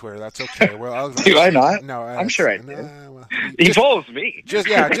on Twitter. That's okay. Well, do I not? No, I'm sure I do. He follows me.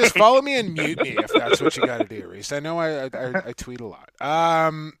 Just follow me and mute me if that's what you got to do, Rhys. I know I tweet a lot.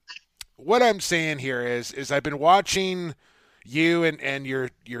 What I'm saying here is I've been watching you and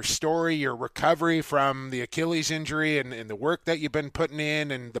your story, your recovery from the Achilles injury, and the work that you've been putting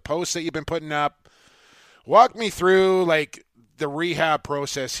in and the posts that you've been putting up. Walk me through the rehab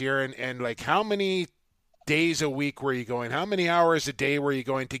process here and like how many days a week were you going? How many hours a day were you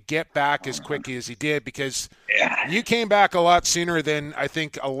going to get back as quickly as you did? Because you came back a lot sooner than I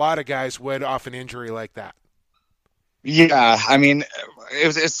think a lot of guys would off an injury like that. Yeah, I mean,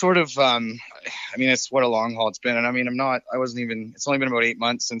 it's sort of, it's what a long haul it's been. And I mean, it's only been about 8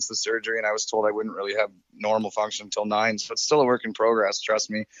 months since the surgery, and I was told I wouldn't really have normal function until 9. So it's still a work in progress,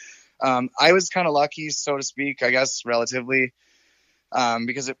 trust me. I was kind of lucky, so to speak, I guess, relatively.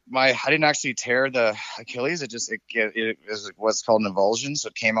 Because I didn't actually tear the Achilles. It was what's called an avulsion. So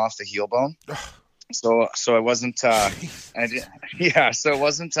it came off the heel bone. So it wasn't, so it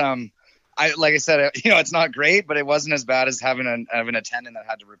wasn't, like I said, it's not great, but it wasn't as bad as having a tendon that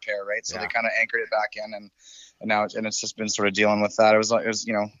had to repair. Right. So they kind of anchored it back in and now it's just been sort of dealing with that. It was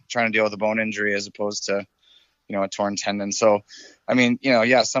trying to deal with a bone injury as opposed to, a torn tendon. So, I mean,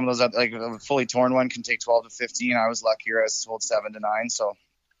 some of those, like a fully torn one can take 12 to 15. I was luckier. I was told 7 to 9. So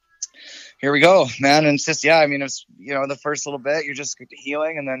here we go, man. And it's just, it's, the first little bit, you're just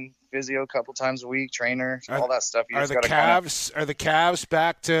healing and then physio a couple times a week, trainer, all that stuff. Are the calves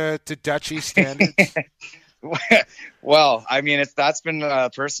back to Dutchie standards? Well, I mean, that's been a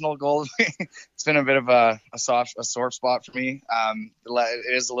personal goal. It's been a bit of a sore spot for me.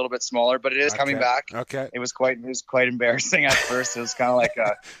 It is a little bit smaller, but it is coming back. Okay. It was quite embarrassing at first. It was kind of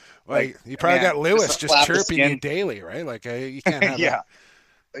like you probably got Lewis just chirping you daily, right? Like you can't have that.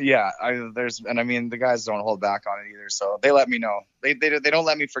 Yeah. The guys don't hold back on it either. So they let me know. They don't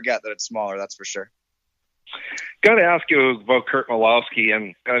let me forget that it's smaller. That's for sure. Got to ask you about Kurt Malowski,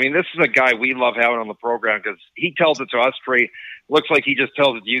 and I mean, this is a guy we love having on the program because he tells it to us straight. Looks like he just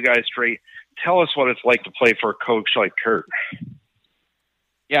tells it to you guys straight. Tell us what it's like to play for a coach like Kurt.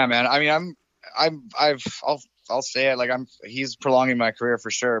 Yeah, man. I mean, I'll say it. Like he's prolonging my career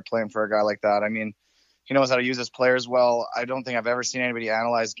for sure. Playing for a guy like that. I mean, he knows how to use his players well. I don't think I've ever seen anybody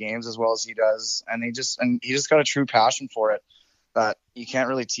analyze games as well as he does, and he just got a true passion for it that you can't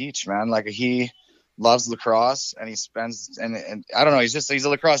really teach, man. Like he loves lacrosse and he spends and I don't know, he's a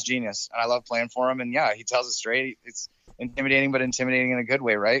lacrosse genius and I love playing for him. And yeah, he tells it straight. It's intimidating, but intimidating in a good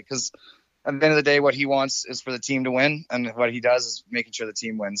way, right? Because at the end of the day, what he wants is for the team to win, and what he does is making sure the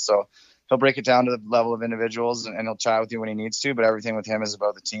team wins. So he'll break it down to the level of individuals and he'll chat with you when he needs to, but everything with him is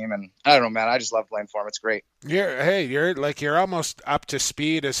about the team. And I don't know, man, I just love playing for him. It's great. You're almost up to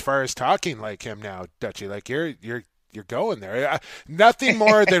speed as far as talking like him now, Dutchie. Like you're going there. Nothing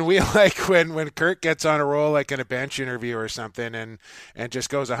more than we like when Kurt gets on a roll, like in a bench interview or something, and just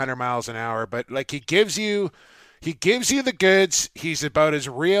goes 100 miles an hour. But like he gives you the goods. He's about as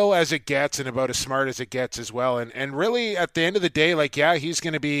real as it gets and about as smart as it gets as well. And really, at the end of the day, like, yeah, he's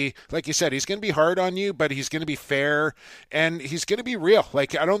going to be, like you said, he's going to be hard on you, but he's going to be fair and he's going to be real.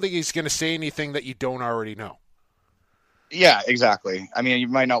 Like, I don't think he's going to say anything that you don't already know. Yeah, exactly. I mean, you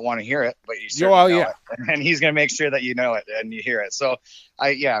might not want to hear it, but you certainly know it. And he's going to make sure that you know it and you hear it. So, I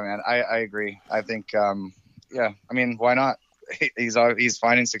agree. I think, I mean, why not? He's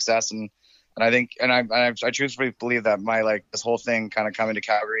finding success, and I think, and I truthfully believe that this whole thing kind of coming to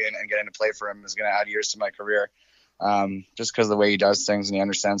Calgary and getting to play for him is going to add years to my career, just because of the way he does things and he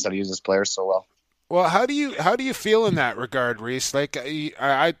understands how to use his players so well. Well, how do you feel in that regard, Rhys? Like,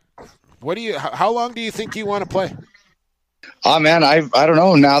 how long do you think you want to play? Oh man, I don't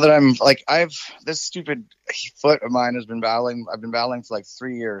know. Now that I'm like, this stupid foot of mine has been battling. I've been battling for like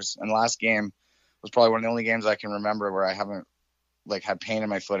 3 years, and last game was probably one of the only games I can remember where I haven't like had pain in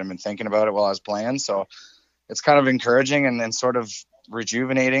my foot and been thinking about it while I was playing. So it's kind of encouraging and then sort of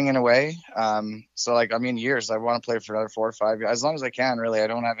rejuvenating in a way. So like, I mean, years, I want to play for another 4 or 5 years, as long as I can, really. I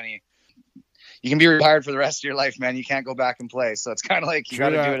don't have any, you can be retired for the rest of your life, man. You can't go back and play. So it's kind of like, you got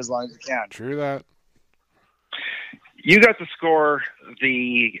to do it as long as you can. True that. You got to score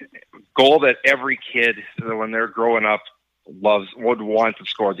the goal that every kid, when they're growing up, would want to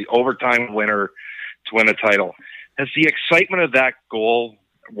score, the overtime winner to win a title. Has the excitement of that goal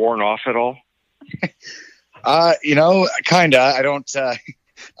worn off at all? Kind of. I don't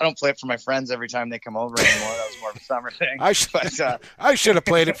play it for my friends every time they come over anymore. That was more of a summer thing. I should have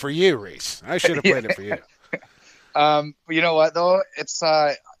played it for you, Reese. I should have played it for you. You know what though? It's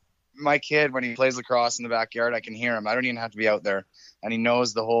my kid, when he plays lacrosse in the backyard, I can hear him. I don't even have to be out there, and he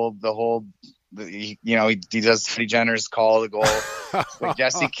knows he does Teddy Jenner's call the goal, like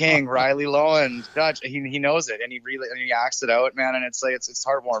Jesse King, Riley Lohan, Dutch. He knows it, and he acts it out, man. And it's like it's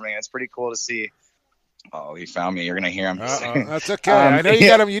heartwarming. It's pretty cool to see. Oh, he found me. You're gonna hear him. That's okay. I know you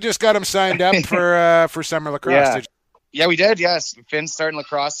got him. You just got him signed up for summer lacrosse. Yeah, we did. Yes, Finn's starting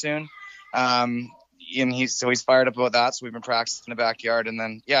lacrosse soon. And he's fired up about that. So we've been practicing in the backyard, and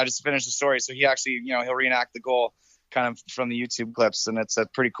then just to finish the story. So he actually, he'll reenact the goal kind of from the YouTube clips, and it's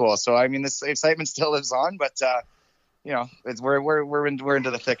pretty cool. So I mean, this excitement still lives on, but we're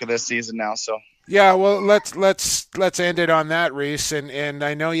into the thick of this season now. So yeah, well, let's end it on that, Reese. And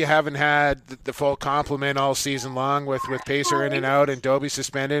I know you haven't had the full complement all season long with Pacer in and out and Dobie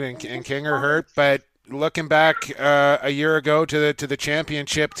suspended and Kinger hurt, but looking back a year ago to the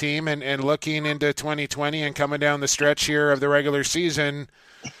championship team and looking into 2020 and coming down the stretch here of the regular season,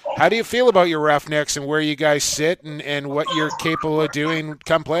 how do you feel about your Roughnecks and where you guys sit and what you're capable of doing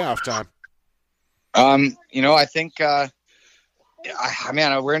come playoff time? I think,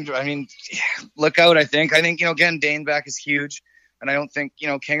 look out. I think, again, Dane back is huge, and I don't think,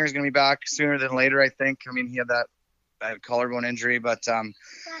 Kinger's going to be back sooner than later. I think, he had that collarbone injury, but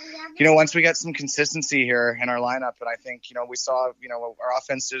once we get some consistency here in our lineup, and I think we saw our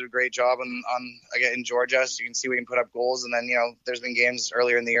offense did a great job in Georgia, so you can see we can put up goals, and then there's been games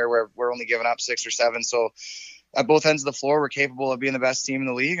earlier in the year where we're only giving up 6 or 7, so at both ends of the floor we're capable of being the best team in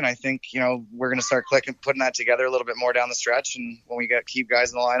the league, and I think we're going to start putting that together a little bit more down the stretch, and when we keep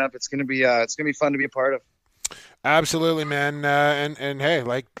guys in the lineup, it's going to be fun to be a part of. Absolutely, man. And hey,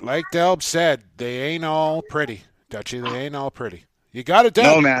 like Delb said, they ain't all pretty, Dutchie. They ain't all pretty. You got it done.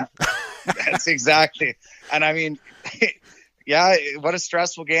 No, man. That's exactly. And I mean, what a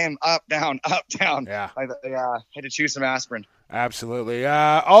stressful game. Up, down, up, down. Yeah. I had to chew some aspirin. Absolutely.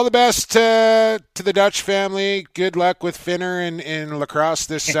 All the best to the Dutch family. Good luck with Finner in lacrosse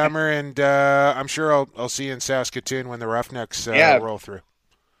this summer, and I'm sure I'll see you in Saskatoon when the Roughnecks roll through.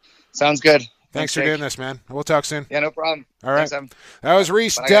 Sounds good. Thanks for doing this, man. We'll talk soon. Yeah, no problem. All right. Thanks, that was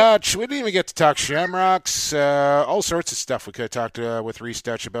Reese Dutch. We didn't even get to talk Shamrocks. All sorts of stuff we could have talked with Reese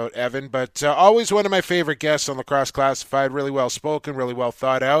Dutch about, Evan. But always one of my favorite guests on Lacrosse Classified. Really well spoken, really well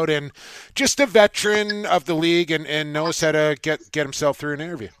thought out, and just a veteran of the league and knows how to get himself through an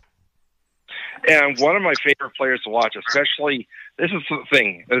interview. And one of my favorite players to watch, especially, this is the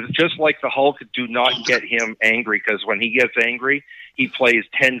thing, it's just like the Hulk, do not get him angry, because when he gets angry, he plays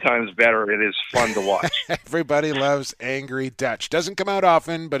 10 times better. It is fun to watch. Everybody loves angry Dutch. Doesn't come out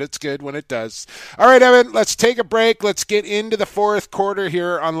often, but it's good when it does. All right, Evan, let's take a break. Let's get into the fourth quarter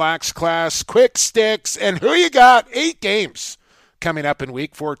here on Lax Class. Quick sticks, and who you got? 8 games coming up in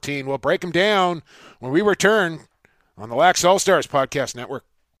Week 14. We'll break them down when we return on the Lax All-Stars Podcast Network.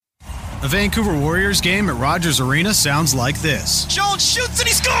 A Vancouver Warriors game at Rogers Arena sounds like this. Jones shoots and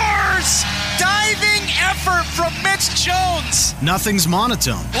he scores! Diving effort from Mitch Jones. Nothing's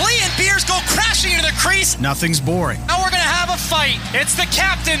monotone. Lee and Beers go crashing into the crease. Nothing's boring. Now we're going to have a fight. It's the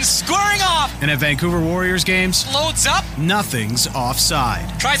captain squaring off. And at Vancouver Warriors games, loads up. Nothing's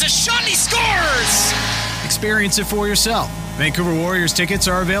offside. Tries a shot and he scores! Experience it for yourself. Vancouver Warriors tickets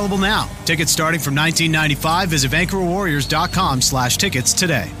are available now. Tickets starting from $19.95. Visit VancouverWarriors.com/tickets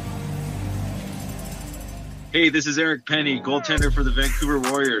today. Hey, this is Eric Penny, goaltender for the Vancouver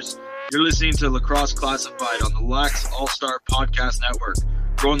Warriors. You're listening to Lacrosse Classified on the Lax All-Star Podcast Network,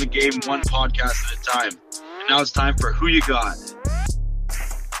 growing the game one podcast at a time. And now it's time for Who You Got.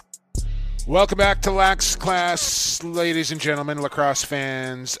 Welcome back to Lax Class, ladies and gentlemen, lacrosse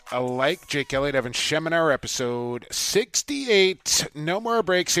fans alike. Jake Elliott, Evan Schemenauer, episode 68. No more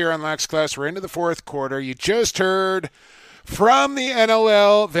breaks here on Lax Class. We're into the fourth quarter. You just heard from the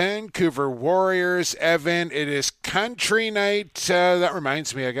NLL Vancouver Warriors, Evan. It is country night. That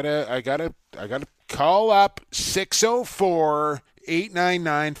reminds me, I gotta call up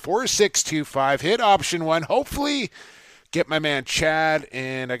 604-899-4625. Hit option 1. Hopefully get my man Chad,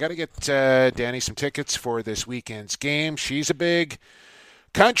 and I got to get Danny some tickets for this weekend's game. She's a big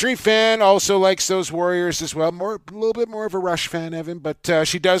country fan, also likes those Warriors as well. A little bit more of a Rush fan, Evan, but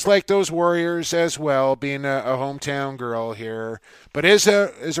she does like those Warriors as well, being a hometown girl here, but is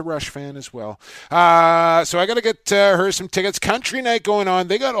a Rush fan as well. So I got to get her some tickets. Country night going on.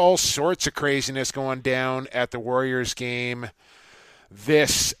 They got all sorts of craziness going down at the Warriors game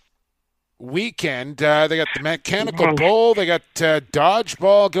this weekend. They got the Mechanical Bull. They got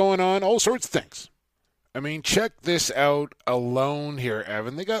dodgeball going on, all sorts of things. I mean, check this out alone here,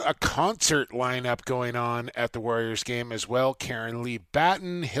 Evan. They got a concert lineup going on at the Warriors game as well. Karen Lee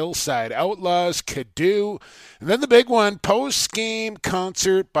Batten, Hillside Outlaws, Cadoo. And then the big one, post-game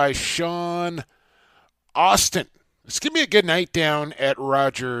concert by Sean Austin. It's going to be a good night down at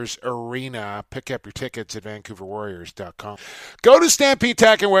Rogers Arena. Pick up your tickets at VancouverWarriors.com. Go to Stampede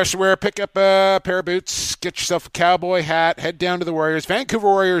Tack and Western Wear. Pick up a pair of boots. Get yourself a cowboy hat. Head down to the Warriors.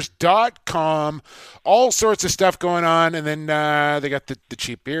 VancouverWarriors.com. All sorts of stuff going on. And then they got the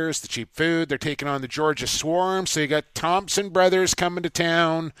cheap beers, the cheap food. They're taking on the Georgia Swarm. So you got Thompson Brothers coming to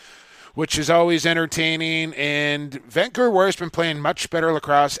town, which is always entertaining. And Vancouver Warriors been playing much better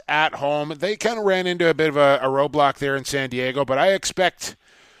lacrosse at home. They kind of ran into a bit of a roadblock there in San Diego, but I expect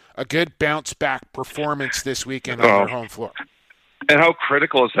a good bounce-back performance this weekend on their home floor. And how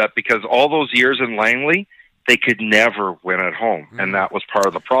critical is that? Because all those years in Langley, they could never win at home, and that was part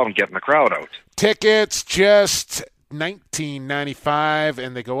of the problem, getting the crowd out. Tickets just $19.95,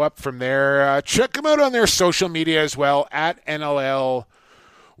 and they go up from there. Check them out on their social media as well, at NLL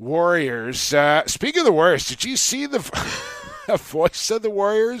Warriors. Speaking of the Warriors, did you see the voice of the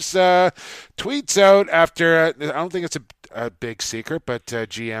Warriors tweets out after, I don't think it's a big secret, but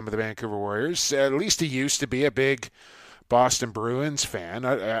GM of the Vancouver Warriors, at least he used to be a big Boston Bruins fan.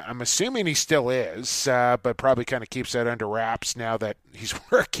 I'm assuming he still is, but probably kind of keeps that under wraps now that he's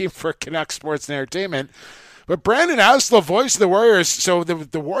working for Canucks Sports and Entertainment. But Brandon Auslo, voice of the Warriors, so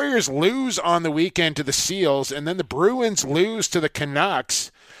the Warriors lose on the weekend to the Seals, and then the Bruins lose to the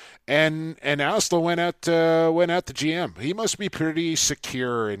Canucks. And Auslo went out to GM. He must be pretty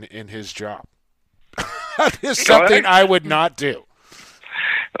secure in his job. That is something I would not do.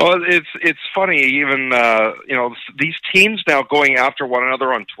 Well, it's funny, even these teams now going after one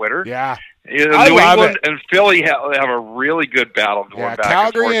another on Twitter. Yeah. New England and Philly have a really good battle going back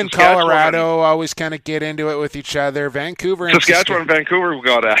Calgary and Colorado always kind of get into it with each other. Vancouver and Saskatchewan and Vancouver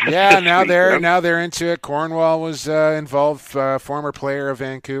got at it. Yeah, now they're into it. Cornwall was involved, former player of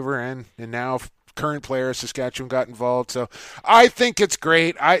Vancouver, and now current player of Saskatchewan got involved. So I think it's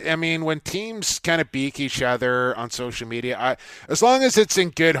great. I mean, when teams kind of beak each other on social media, as long as it's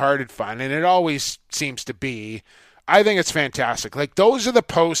in good-hearted fun, and it always seems to be, I think it's fantastic. Like, those are the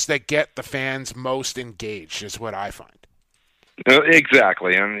posts that get the fans most engaged, is what I find.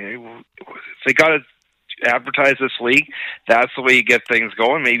 Exactly. I mean, they got to advertise this league. That's the way you get things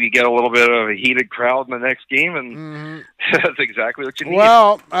going. Maybe you get a little bit of a heated crowd in the next game, and that's exactly what you need.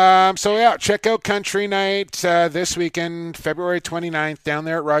 Well, check out Country Night this weekend, February 29th, down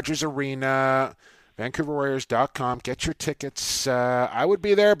there at Rogers Arena. VancouverWarriors.com. Get your tickets. I would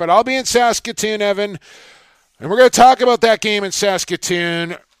be there, but I'll be in Saskatoon, Evan. And we're going to talk about that game in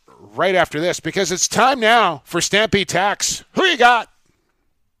Saskatoon right after this, because it's time now for Stampede Tax. Who you got?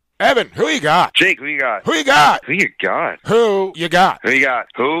 Evan, who you got? Jake, who you got? Who you got? Who you got? Who you got? Who you got?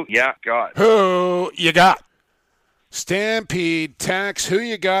 Who ya got? Who you got? Stampede Tax, who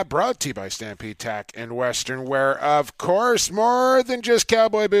you got? Brought to you by Stampede Tack and Western Wear. Of course, more than just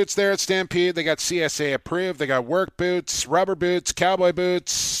cowboy boots there at Stampede. They got CSA approved. They got work boots, rubber boots, cowboy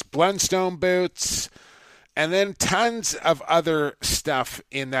boots, Blundstone boots, and then tons of other stuff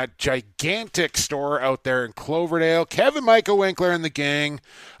in that gigantic store out there in Cloverdale. Kevin Michael Winkler and the gang.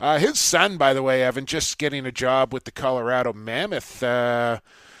 His son, by the way, Evan, just getting a job with the Colorado Mammoth a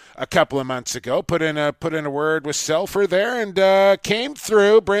couple of months ago. Put in a word with Selfer there and came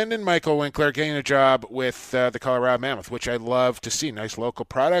through. Brandon Michael Winkler getting a job with the Colorado Mammoth, which I love to see. Nice local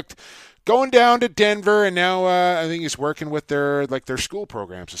product. Going down to Denver, and now I think he's working with their school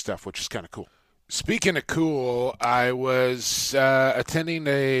programs and stuff, which is kind of cool. Speaking of cool, I was attending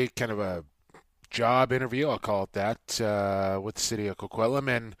a kind of a job interview, I'll call it that, with the city of Coquitlam.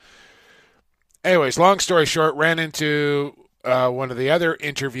 And anyways, long story short, ran into one of the other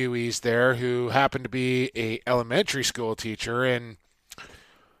interviewees there who happened to be a elementary school teacher. And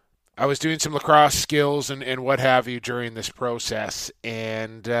I was doing some lacrosse skills and what have you during this process.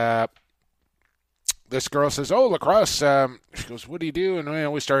 And this girl says, "Oh, lacrosse." She goes, "What do you do?"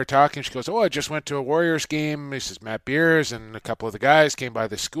 And we started talking. She goes, "Oh, I just went to a Warriors game." This is Matt Beers and a couple of the guys came by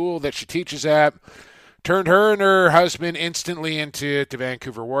the school that she teaches at. turned her and her husband instantly into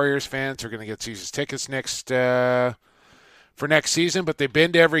Vancouver Warriors fans. They're going to get season tickets for next season, but they've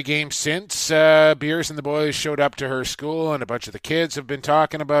been to every game since. Beers and the boys showed up to her school, and a bunch of the kids have been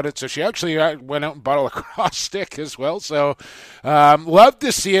talking about it. So she actually went out and bought a lacrosse stick as well. So love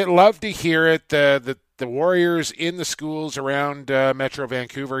to see it, love to hear it. The Warriors in the schools around Metro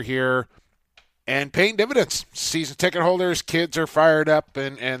Vancouver here, and paying dividends. Season ticket holders, kids are fired up,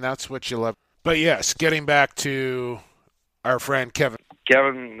 and that's what you love. But yes, getting back to our friend Kevin.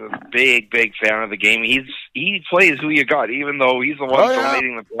 Kevin, a big fan of the game. He plays who you got, even though he's the one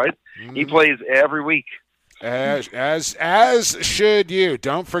donating the prize. Mm-hmm. He plays every week. As should you.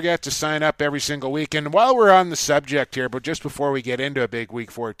 Don't forget to sign up every single week. And while we're on the subject here, but just before we get into a big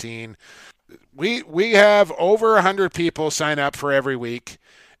Week 14, we have over 100 people sign up for every week.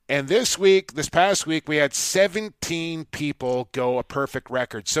 And this past week, we had 17 people go a perfect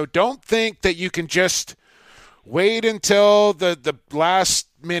record. So don't think that you can just wait until the last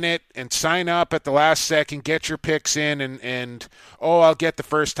minute and sign up at the last second, get your picks in, and I'll get the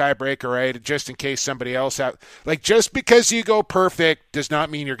first tiebreaker right, just in case somebody else out. Like, just because you go perfect does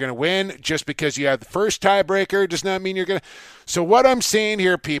not mean you're going to win. Just because you have the first tiebreaker does not mean you're going to. So what I'm saying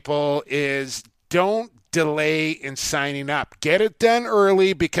here, people, is don't delay in signing up. Get it done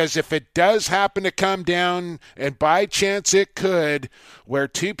early, because if it does happen to come down, and by chance it could, where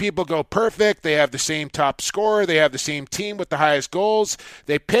two people go perfect, they have the same top scorer, they have the same team with the highest goals,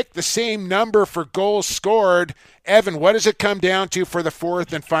 they pick the same number for goals scored. Evan, what does it come down to for the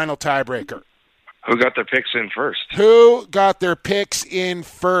fourth and final tiebreaker? Who got their picks in first? Who got their picks in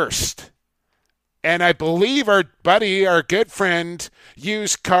first? And I believe our good friend,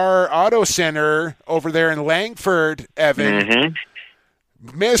 Used Car Auto Center over there in Langford, Evan,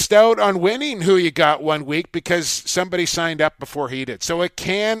 missed out on winning Who You Got one week because somebody signed up before he did. So it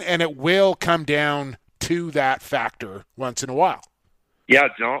can and it will come down to that factor once in a while. Yeah,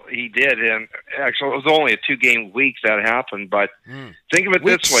 no, he did. And actually, it was only a 2-game week that happened. But think of it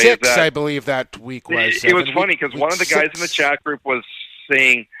week this way. 6, I believe that week was. It was funny because one of the guys in the chat group was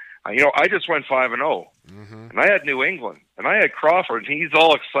saying, I just went 5-0, and I had New England, and I had Crawford, and he's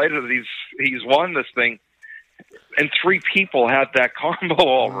all excited that he's won this thing, and 3 people had that combo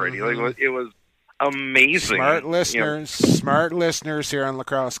already. Like, it was amazing. Smart listeners here on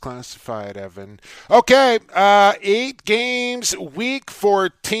Lacrosse Classified, Evan. Okay, 8 games, Week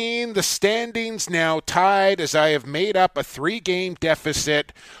 14. The standings now tied as I have made up a 3-game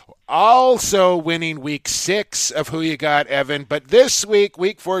deficit. Also winning Week 6 of Who You Got, Evan. But this week,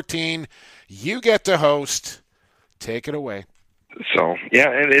 Week 14, you get to host. Take it away. So, yeah,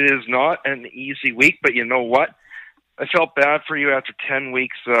 and it is not an easy week, but you know what? I felt bad for you after 10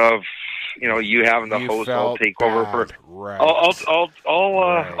 weeks of, you having the host. I'll take over for. Right.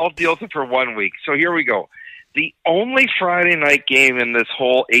 I'll deal with it for 1 week. So here we go. The only Friday night game in this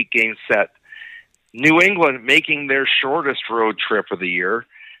whole 8-game set, New England making their shortest road trip of the year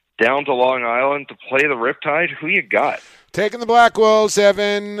down to Long Island to play the Riptide. Who you got? Taking the Black Wolves,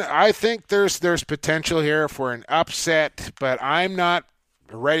 Evan. I think there's potential here for an upset, but I'm not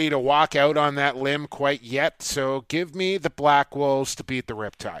ready to walk out on that limb quite yet. So give me the Black Wolves to beat the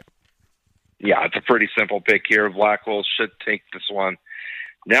Riptide. Yeah, it's a pretty simple pick here. Black Wolves should take this one.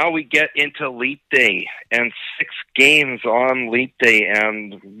 Now we get into Leap Day, and 6 games on Leap Day,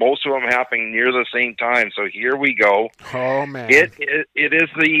 and most of them happening near the same time. So here we go. Oh, man. It is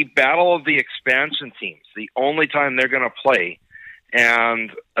the battle of the expansion teams, the only time they're going to play.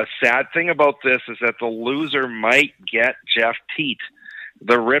 And a sad thing about this is that the loser might get Jeff Teat,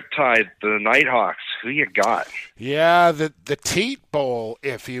 the Riptide, the Nighthawks. Who you got? Yeah, the Teat Bowl,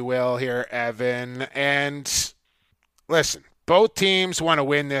 if you will, here, Evan. And listen. Both teams want to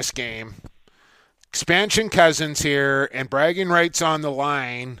win this game. Expansion cousins here, and bragging rights on the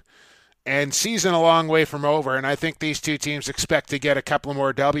line, and season a long way from over. And I think these two teams expect to get a couple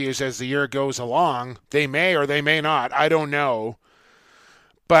more W's as the year goes along. They may or they may not. I don't know.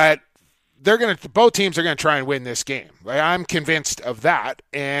 But both teams are going to try and win this game. I'm convinced of that.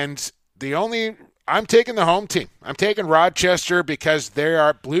 And I'm taking the home team. I'm taking Rochester because they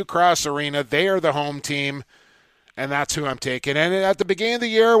are Blue Cross Arena. They are the home team. And that's who I'm taking. And at the beginning of the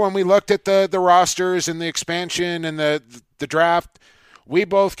year, when we looked at the rosters and the expansion and the draft, we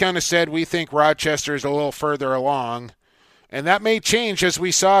both kind of said we think Rochester is a little further along. And that may change as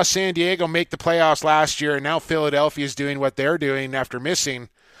we saw San Diego make the playoffs last year, and now Philadelphia is doing what they're doing after missing.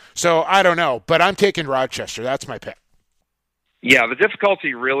 So I don't know, but I'm taking Rochester. That's my pick. Yeah, the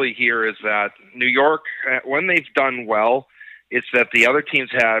difficulty really here is that New York, when they've done well, it's that the other teams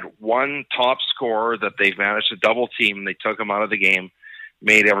had one top scorer that they've managed to double team, and they took him out of the game,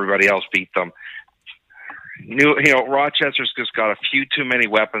 made everybody else beat them. Rochester's just got a few too many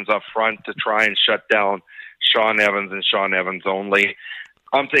weapons up front to try and shut down Sean Evans and Sean Evans only.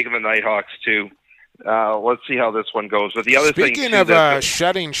 I'm taking the Nighthawks too. Let's see how this one goes. But the other Speaking of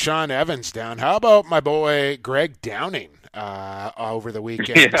shutting Sean Evans down, how about my boy Greg Downing over the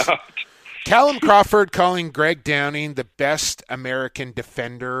weekend? Yeah. Callum Crawford calling Greg Downing the best American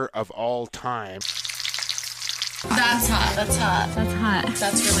defender of all time. That's hot. That's hot. That's hot.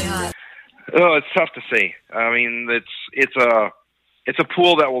 That's really hot. Oh, it's tough to say. I mean, it's a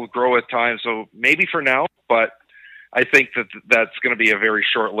pool that will grow at times. So maybe for now, but I think that's going to be a very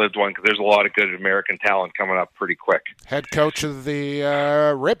short-lived one because there's a lot of good American talent coming up pretty quick. Head coach of the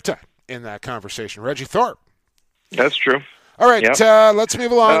Riptide in that conversation, Reggie Thorpe. That's true. All right, yep. Let's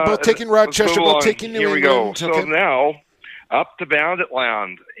move along. Both taking Rochester, both taking New England. Here we go. Okay. So now, up to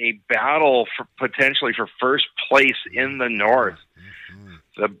Banditland, a battle potentially for first place in the North.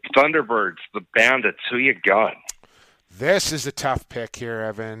 The Thunderbirds, the Bandits. Who you got? This is a tough pick here,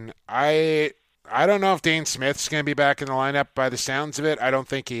 Evan. I don't know if Dane Smith's going to be back in the lineup by the sounds of it. I don't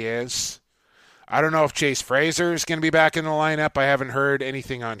think he is. I don't know if Chase Fraser is going to be back in the lineup. I haven't heard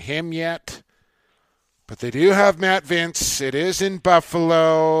anything on him yet. But they do have Matt Vince. It is in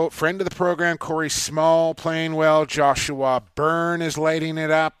Buffalo. Friend of the program, Corey Small, playing well. Joshua Byrne is lighting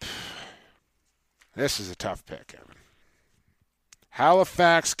it up. This is a tough pick, Evan.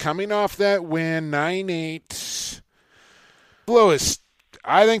 Halifax coming off that win, 9-8.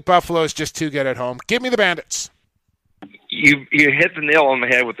 I think Buffalo is just too good at home. Give me the Bandits. You hit the nail on the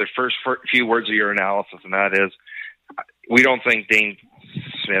head with the first few words of your analysis, and that is, we don't think Dane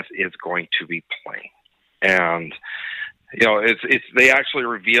Smith is going to be playing. And it's they actually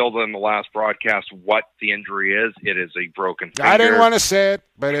revealed in the last broadcast what the injury is. It is a broken finger. I didn't want to say it,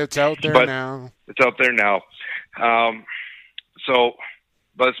 but it's out there now. It's out there now. So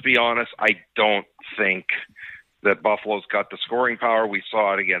let's be honest. I don't think that Buffalo's got the scoring power. We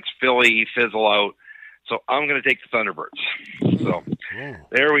saw it against Philly fizzle out. So I'm going to take the Thunderbirds. So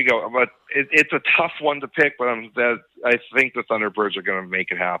there we go. But it's a tough one to pick, but I think the Thunderbirds are going to make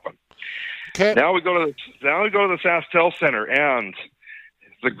it happen. Okay. Now we go to the SaskTel Center, and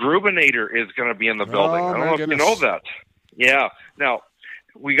the Grubinator is going to be in the building. I don't know if you know that. Yeah. Now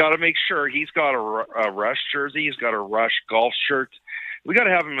we got to make sure he's got a Rush jersey. He's got a Rush golf shirt. We got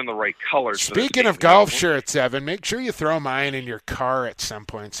to have him in the right colors. Speaking of golf shirts, Evan, make sure you throw mine in your car at some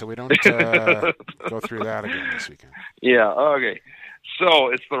point so we don't go through that again this weekend. Yeah. Okay. So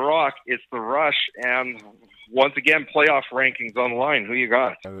it's the Rock, it's the Rush, and once again, playoff rankings online. Who you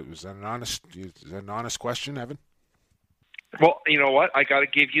got? Is that an honest question, Evan? Well, you know what? I got to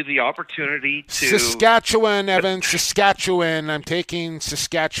give you the opportunity to Saskatchewan, Evan. Saskatchewan. I'm taking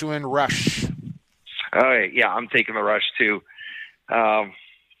Saskatchewan Rush. All right. Yeah, I'm taking the Rush too.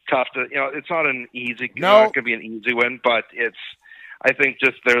 Tough to, it's not an easy, no. It could be an easy win, but I think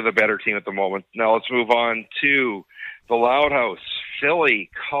just they're the better team at the moment. Now let's move on to the Loud House, Philly,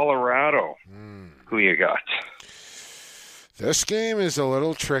 Colorado. Who you got? This game is a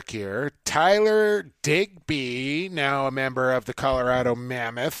little trickier. Tyler Digby, now a member of the Colorado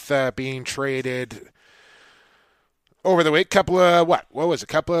Mammoth, being traded over the week. Couple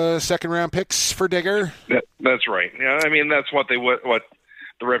of second-round picks for Digger? That's right. Yeah, I mean, that's what the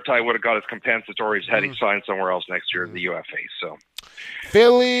Riptide would have got as compensatory had he signed somewhere else next year in the UFA. So,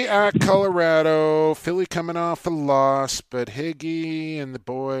 Philly at Colorado. Philly coming off a loss, but Higgy and the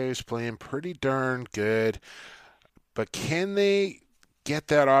boys playing pretty darn good. But can they get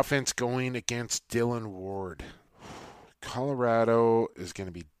that offense going against Dylan Ward? Colorado is going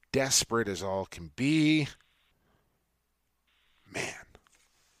to be desperate as all can be. Man.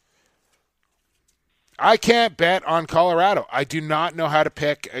 I can't bet on Colorado. I do not know how to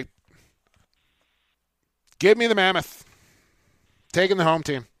pick. Give me the Mammoth. Taking the home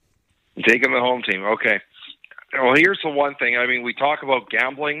team. Taking the home team. Okay. Well, here's the one thing. I mean, we talk about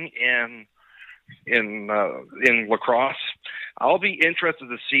gambling in lacrosse. I'll be interested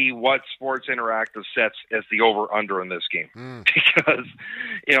to see what Sports Interactive sets as the over/under in this game, because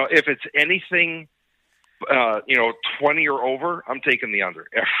if it's anything 20 or over, I'm taking the under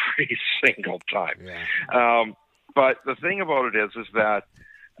every single time. Yeah. But the thing about it is that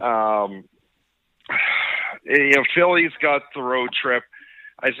Philly's got the road trip.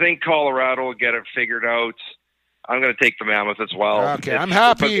 I think Colorado will get it figured out. I'm going to take the Mammoth as well. Okay, I'm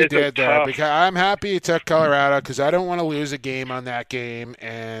happy you did that, because I'm happy you took Colorado, because I don't want to lose a game on that game.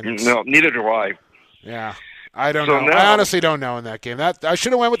 And no, neither do I. Yeah, I don't know. I honestly don't know in that game. I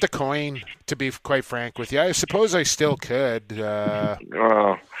should have went with the coin, to be quite frank with you. I suppose I still could.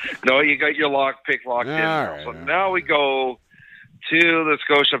 No, you got your pick locked in. Right, so now we go to the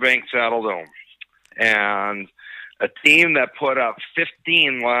Scotiabank Saddledome. And a team that put up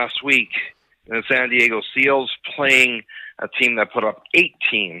 15 last week in the San Diego Seals playing a team that put up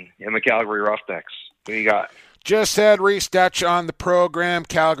 18 in the Calgary Roughnecks. What do you got? Just had Reese Dutch on the program.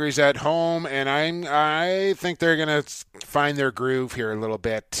 Calgary's at home, and I think they're going to find their groove here a little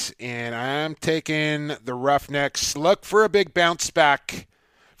bit. And I'm taking the Roughnecks. Look for a big bounce back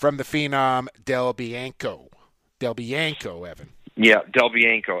from the phenom Del Bianco. Del Bianco, Evan. Yeah, Del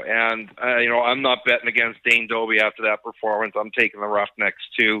Bianco. And, I'm not betting against Dane Dobbie after that performance. I'm taking the Roughnecks,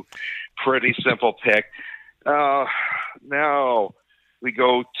 too. Pretty simple pick. Now we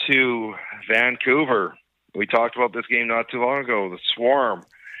go to Vancouver. We talked about this game not too long ago. The Swarm,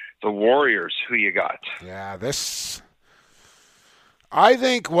 the Warriors. Who you got? Yeah, I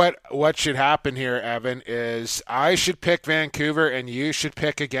think what should happen here, Evan, is I should pick Vancouver and you should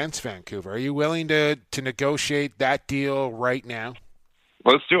pick against Vancouver. Are you willing to negotiate that deal right now?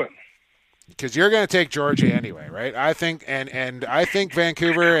 Let's do it. Because you're going to take Georgia anyway, right? I think, and I think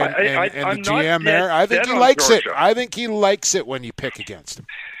Vancouver and the GM there, I think he likes it. I think he likes it when you pick against him.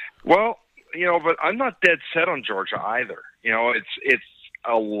 Well, but I'm not dead set on Georgia either. It's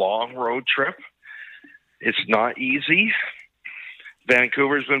a long road trip. It's not easy.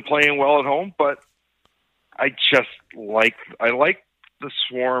 Vancouver's been playing well at home, but I like the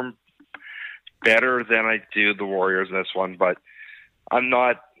Swarm better than I do the Warriors in this one. But I'm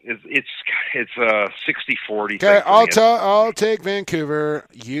not. It's a 60-40. Okay, I'll take Vancouver.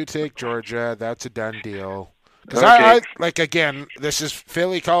 You take Georgia. That's a done deal. Because I again, this is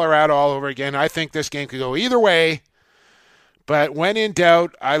Philly, Colorado all over again. I think this game could go either way. But when in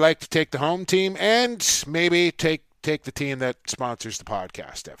doubt, I like to take the home team and maybe take the team that sponsors the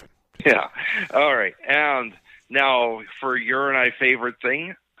podcast, Evan. Yeah. All right. And now for your and I favorite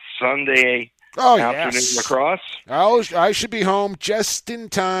thing, Sunday afternoon lacrosse. I should be home just in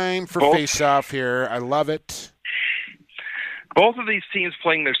time for face-off here. I love it. Both of these teams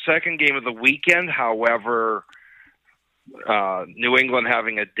playing their second game of the weekend. However, New England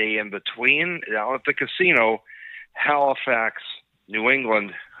having a day in between. Down at the casino, Halifax, New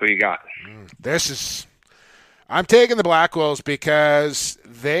England. Who you got? I'm taking the Blackwolves because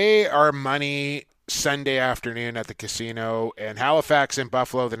they are money Sunday afternoon at the casino, and Halifax and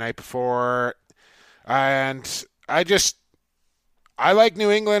Buffalo the night before. And I like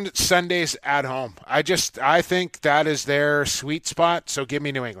New England Sundays at home. I think that is their sweet spot, so give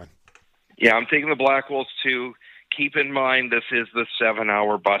me New England. Yeah, I'm taking the Blackwolves too. Keep in mind this is the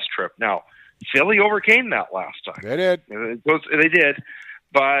 7-hour bus trip. Now, Philly overcame that last time. They did. They did.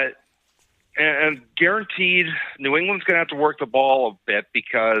 But, and guaranteed, New England's going to have to work the ball a bit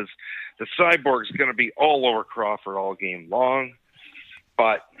because the Cyborg's going to be all over Crawford all game long.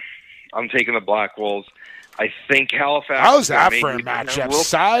 But I'm taking the Black Wolves. I think Halifax. How's that for a matchup?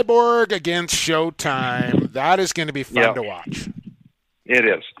 Cyborg against Showtime. That is going to be fun to watch. It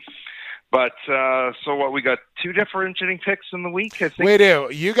is. But, so what, we got two differentiating picks in the week, I think? We do.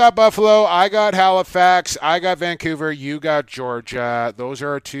 You got Buffalo, I got Halifax, I got Vancouver, you got Georgia. Those are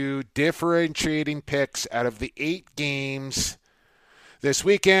our two differentiating picks out of the 8 games this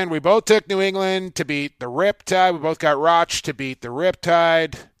weekend. We both took New England to beat the Riptide. We both got Roch to beat the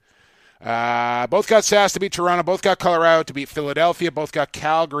Riptide. Both got Sask to beat Toronto. Both got Colorado to beat Philadelphia. Both got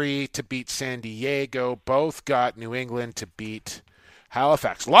Calgary to beat San Diego. Both got New England to beat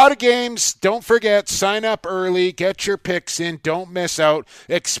Halifax. A lot of games. Don't forget, sign up early. Get your picks in. Don't miss out,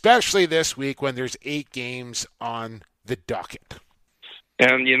 especially this week when there's 8 games on the docket.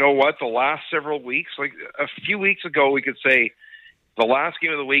 And you know what? The last several weeks, like a few weeks ago, we could say the last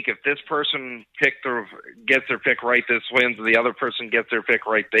game of the week, if this person gets their pick right, this wins. The other person gets their pick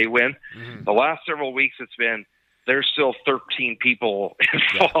right, they win. Mm-hmm. The last several weeks, it's been there's still 13 people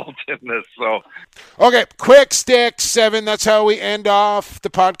involved in this. So, okay, quick stick 7. That's how we end off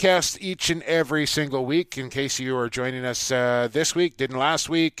the podcast each and every single week. In case you are joining us this week, didn't last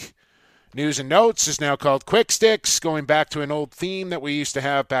week. News and Notes is now called Quick Sticks, going back to an old theme that we used to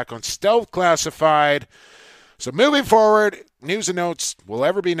have back on Stealth Classified. So moving forward, News and Notes will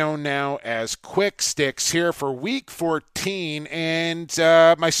ever be known now as Quick Sticks here for Week 14. And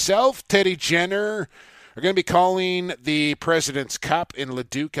myself, Teddy Jenner, are going to be calling the President's Cup in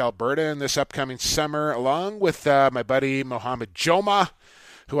Leduc, Alberta in this upcoming summer, along with my buddy Mohamed Joma,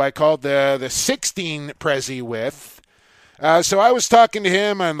 who I called the 16 Prezi with. So I was talking to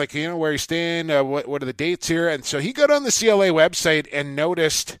him on, where he's staying, what are the dates here? And so he got on the CLA website and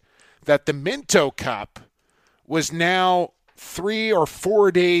noticed that the Minto Cup was now 3 or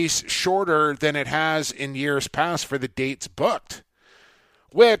 4 days shorter than it has in years past for the dates booked,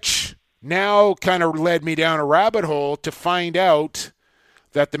 which now kind of led me down a rabbit hole to find out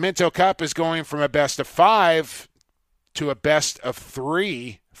that the Minto Cup is going from a best-of-5 to a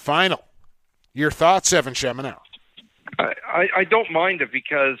best-of-3 final. Your thoughts, Evan Cheminel? I don't mind it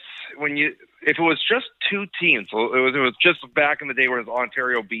because if it was just two teams, it was just back in the day when it was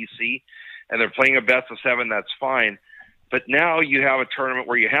Ontario, BC, and they're playing a best-of-7, that's fine. But now you have a tournament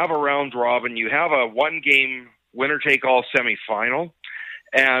where you have a round robin, you have a one-game winner-take-all semifinal,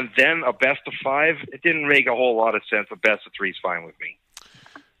 and then a best-of-5. It didn't make a whole lot of sense. A best-of-3 is fine with me.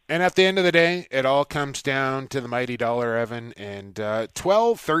 And at the end of the day, it all comes down to the mighty dollar, Evan. And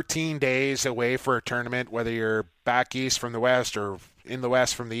 12, 13 days away for a tournament, whether you're back east from the west or in the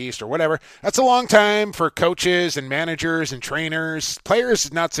west from the east or whatever, that's a long time for coaches and managers and trainers. Players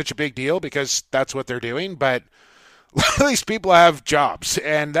is not such a big deal because that's what they're doing, but a lot of these people have jobs,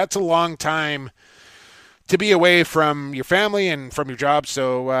 and that's a long time to be away from your family and from your job.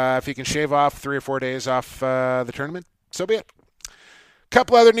 So if you can shave off 3 or 4 days off the tournament, so be it.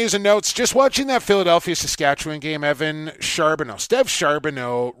 Couple other news and notes. Just watching that Philadelphia-Saskatchewan game, Evan Charbonneau, Steph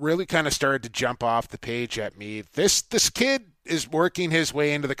Charbonneau really kind of started to jump off the page at me. This kid is working his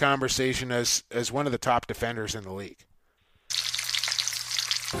way into the conversation as one of the top defenders in the league.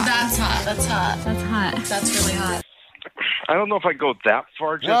 That's hot. That's hot. That's hot. That's really hot. I don't know if I go that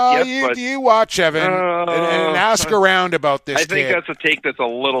far just yet. But you watch, Evan, and ask around about this I think kid. that's a take that's a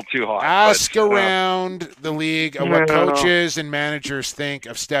little too hot. Ask around the league of what coaches and managers think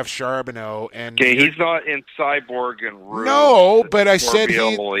of Steph Charbonneau. Okay, he's not in Cyborg and Rue. No, but I said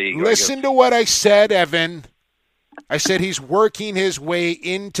listen to what I said, Evan. I said he's working his way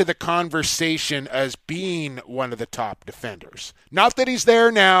into the conversation as being one of the top defenders. Not that he's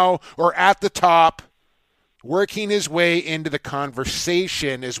there now or at the top. Working his way into the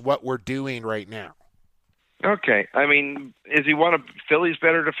conversation is what we're doing right now. Okay. I mean, is he one of Philly's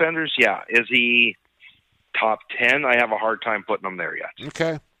better defenders? Yeah. Is he top 10? I have a hard time putting him there yet.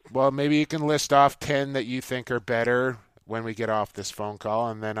 Okay. Well, maybe you can list off 10 that you think are better when we get off this phone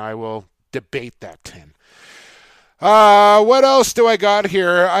call, and then I will debate that 10. What else do I got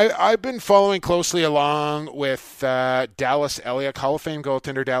here? I've been following closely along with Dallas Elliott, Hall of Fame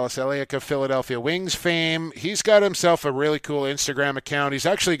goaltender Dallas Elliott of Philadelphia Wings fame. He's got himself a really cool Instagram account. He's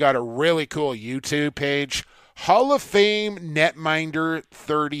actually got a really cool YouTube page. Hall of Fame Netminder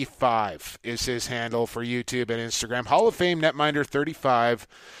 35 is his handle for YouTube and Instagram. Hall of Fame Netminder 35.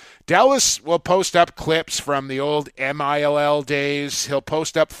 Dallas will post up clips from the old MILL days. He'll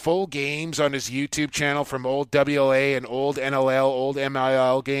post up full games on his YouTube channel from old WLA and old NLL, old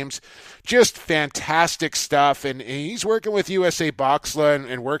MILL games. Just fantastic stuff. And he's working with USA Boxla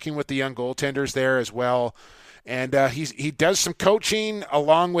and working with the young goaltenders there as well. And he does some coaching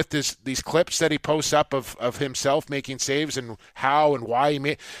along with these clips that he posts up of himself making saves and how and why he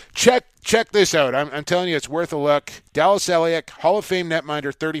made. Check this out. I'm telling you, it's worth a look. Dallas Elliott, Hall of Fame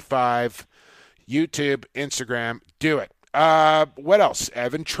Netminder 35, YouTube, Instagram. Do it. What else,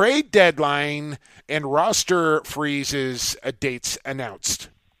 Evan? Trade deadline and roster freezes dates announced.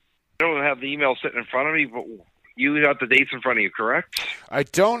 I don't have the email sitting in front of me, but you got the dates in front of you, correct? I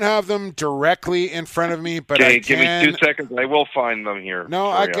don't have them directly in front of me, but okay, I can. Give me 2 seconds. I will find them here. No,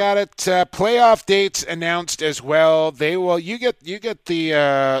 I got it. Playoff dates announced as well. They will. You get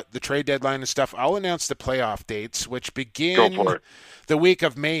the trade deadline and stuff. I'll announce the playoff dates, which begin the week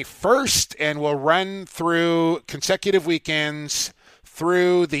of May 1st and will run through consecutive weekends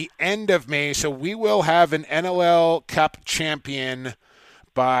through the end of May. So we will have an NLL Cup champion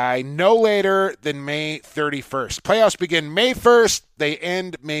by no later than May 31st. Playoffs begin May 1st. They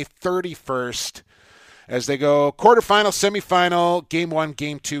end May 31st as they go quarterfinal, semifinal, game 1,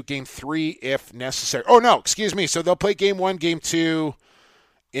 game 2, game 3 if necessary. Oh, no, excuse me. So they'll play game 1, game 2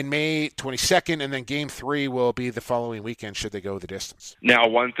 in May 22nd, and then game 3 will be the following weekend should they go the distance. Now,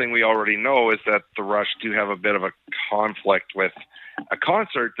 one thing we already know is that the Rush do have a bit of a conflict with a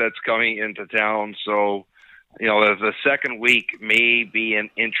concert that's coming into town, so the second week may be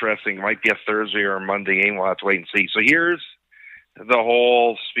might be a Thursday or a Monday game. We'll have to wait and see. So here's the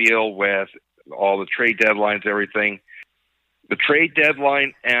whole spiel with all the trade deadlines, everything. The trade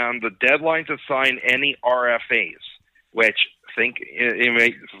deadline and the deadline to sign any RFAs, which you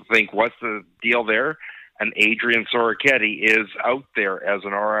may think, what's the deal there? And Adrian Soroketti is out there as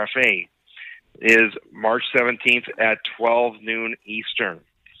an RFA, is March 17th at 12 noon Eastern.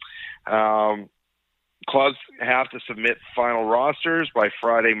 Clubs have to submit final rosters by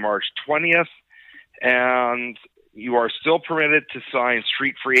Friday, March 20th, and you are still permitted to sign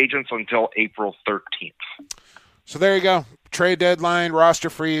street free agents until April 13th. So there you go. Trade deadline, roster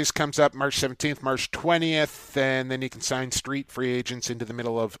freeze comes up March 17th, March 20th, and then you can sign street free agents into the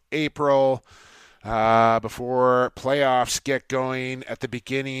middle of April. before playoffs get going at the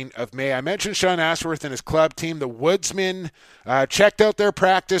beginning of May. I mentioned Sean Ashworth and his club team, the Woodsmen. Checked out their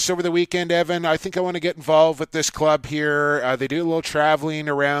practice over the weekend, Evan. I think I want to get involved with this club here. They do a little traveling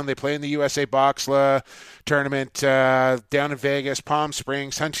around. They play in the USA Boxla tournament down in Vegas, Palm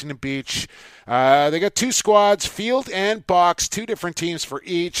Springs, Huntington Beach. They got 2 squads, field and box, 2 different teams for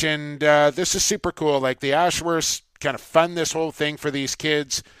each, and this is super cool. Like, the Ashworths kind of fund this whole thing for these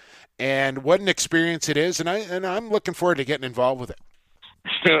kids. And what an experience it is, and I'm looking forward to getting involved with it.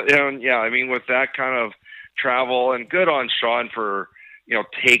 Yeah, I mean, with that kind of travel, and good on Sean for,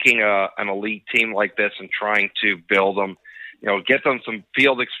 taking an elite team like this and trying to build them, get them some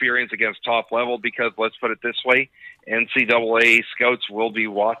field experience against top level, because let's put it this way, NCAA scouts will be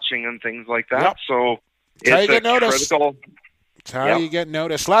watching and things like that. Yep. So it's critical. It's how you get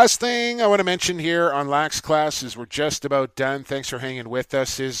noticed. Last thing I want to mention here on Lax Class is we're just about done. Thanks for hanging with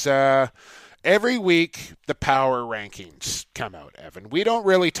us. Is every week the power rankings come out, Evan. We don't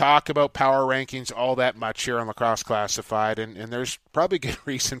really talk about power rankings all that much here on Lacrosse Classified, and there's probably good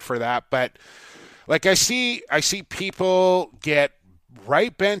reason for that. But like I see people get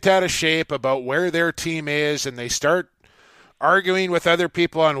right bent out of shape about where their team is, and they start arguing with other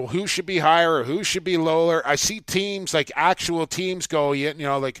people on who should be higher or who should be lower. I see teams, like actual teams, go,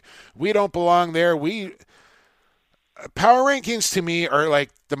 like, we don't belong there. Power rankings to me are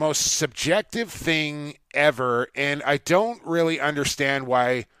like the most subjective thing ever, and I don't really understand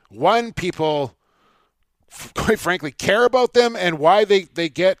why, one, people, quite frankly, care about them, and why they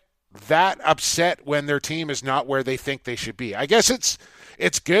get that upset when their team is not where they think they should be. I guess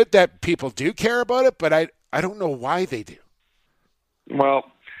it's good that people do care about it, but I don't know why they do.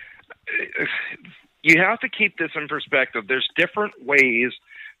 Well, you have to keep this in perspective. There's different ways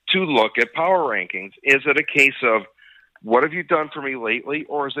to look at power rankings. Is it a case of, what have you done for me lately?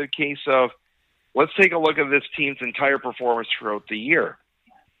 Or is it a case of, let's take a look at this team's entire performance throughout the year?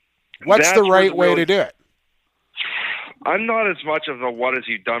 What's the right way to do it? I'm not as much of a what have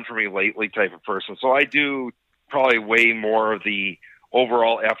you done for me lately type of person. So I do probably way more of the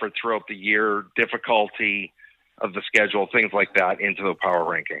overall effort throughout the year, difficulty of the schedule, things like that, into the power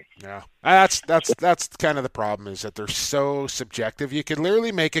ranking. Yeah, that's kind of the problem, is that they're so subjective. You could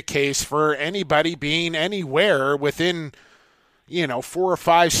literally make a case for anybody being anywhere within, 4 or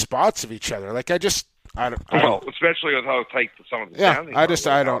 5 spots of each other. Like, I don't. Especially with how tight some of the standings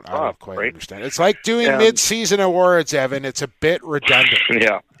are. I don't quite understand. It's like doing mid-season awards, Evan. It's a bit redundant.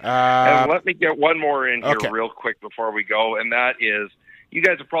 Yeah. And let me get one more in here real quick before we go, and that is, you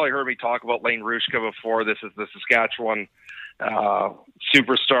guys have probably heard me talk about Lane Rushka before. This is the Saskatchewan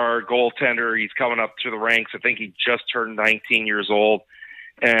superstar goaltender. He's coming up through the ranks. I think he just turned 19 years old.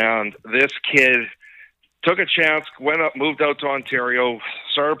 And this kid took a chance, moved out to Ontario,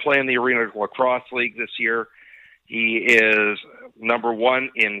 started playing the Arena Lacrosse League this year. He is number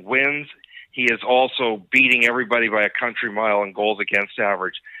 1 in wins. He is also beating everybody by a country mile in goals against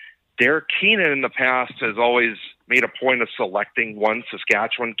average. Derek Keenan in the past has always made a point of selecting one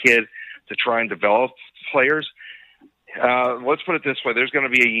Saskatchewan kid to try and develop players. Let's put it this way. There's going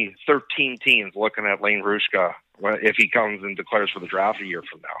to be 13 teams looking at Lane Rushka if he comes and declares for the draft a year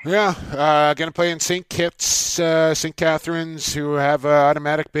from now. Yeah, going to play in St. Kitts, St. Catharines, who have an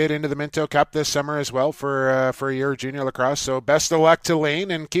automatic bid into the Minto Cup this summer as well for a year of junior lacrosse. So best of luck to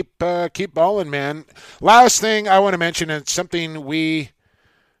Lane, and keep balling, man. Last thing I want to mention, and it's something we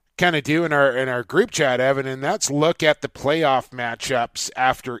kind of do in our group chat, Evan, and that's look at the playoff matchups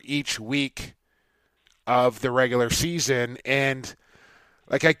after each week of the regular season. And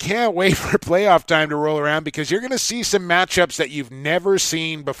like, I can't wait for playoff time to roll around, because you're going to see some matchups that you've never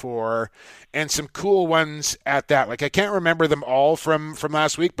seen before, and some cool ones at that. Like, I can't remember them all from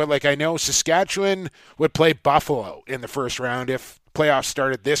last week, but like, I know Saskatchewan would play Buffalo in the first round if playoffs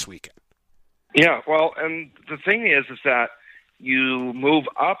started this weekend. Yeah, well, and the thing is that you move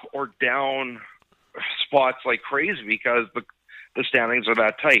up or down spots like crazy because the standings are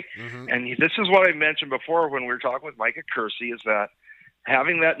that tight. Mm-hmm. And this is what I mentioned before when we were talking with Micah Kersey, is that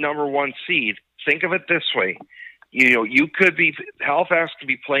having that number 1 seed, think of it this way. Halifax could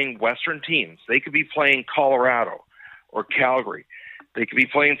be playing Western teams. They could be playing Colorado or Calgary. They could be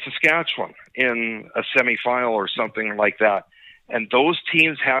playing Saskatchewan in a semifinal or something like that. And those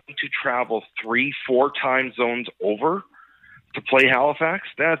teams having to travel 3-4 time zones over to play Halifax,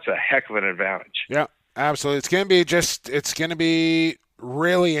 that's a heck of an advantage. Yeah, absolutely. It's going to be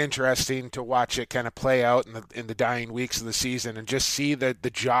really interesting to watch it kind of play out in the dying weeks of the season, and just see the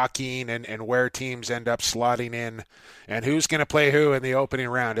jockeying and where teams end up slotting in, and who's going to play who in the opening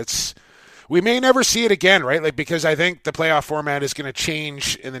round. we may never see it again, right? Like, because I think the playoff format is going to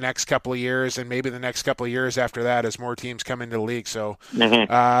change in the next couple of years, and maybe the next couple of years after that as more teams come into the league. So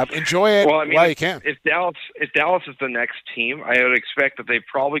enjoy it while you can. If Dallas is the next team, I would expect that they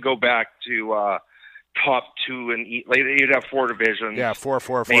probably go back to top 2 and you'd have 4 divisions. Yeah, 4.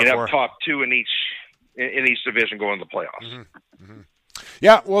 You'd have top 2 in each division going to the playoffs.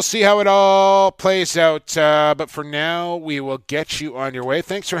 Yeah, we'll see how it all plays out. But for now, we will get you on your way.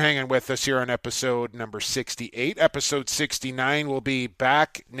 Thanks for hanging with us here on episode number 68. Episode 69 will be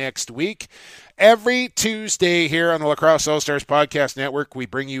back next week. Every Tuesday here on the Lacrosse All-Stars Podcast Network, we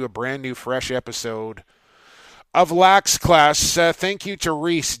bring you a brand new, fresh episode of Lax Class. Thank you to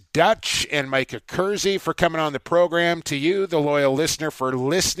Reese Dutch and Micah Kersey for coming on the program. To you, the loyal listener, for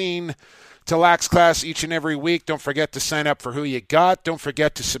listening to Lax Class each and every week. Don't forget to sign up for Who You Got. Don't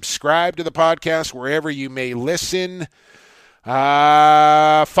forget to subscribe to the podcast wherever you may listen.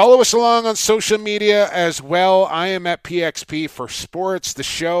 Follow us along on social media as well. I am at PXP for Sports. The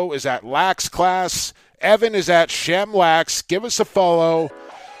show is at Lax Class. Evan is at Shemlax. Give us a follow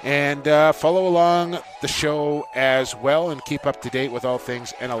and follow along the show as well, and keep up to date with all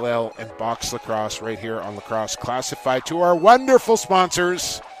things NLL and box lacrosse right here on Lacrosse Classified. To our wonderful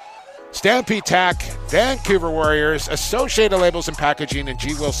sponsors, Stampede Tack, Vancouver Warriors, Associated Labels and Packaging, and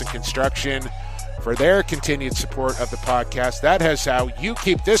G. Wilson Construction for their continued support of the podcast. That is how you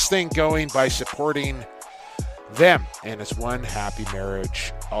keep this thing going, by supporting them. And it's one happy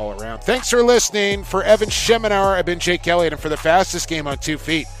marriage all around. Thanks for listening. For Evan Schemenauer, I've been Jake Elliott, and for the fastest game on 2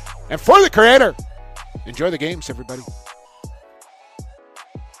 feet, and for the creator, enjoy the games, everybody.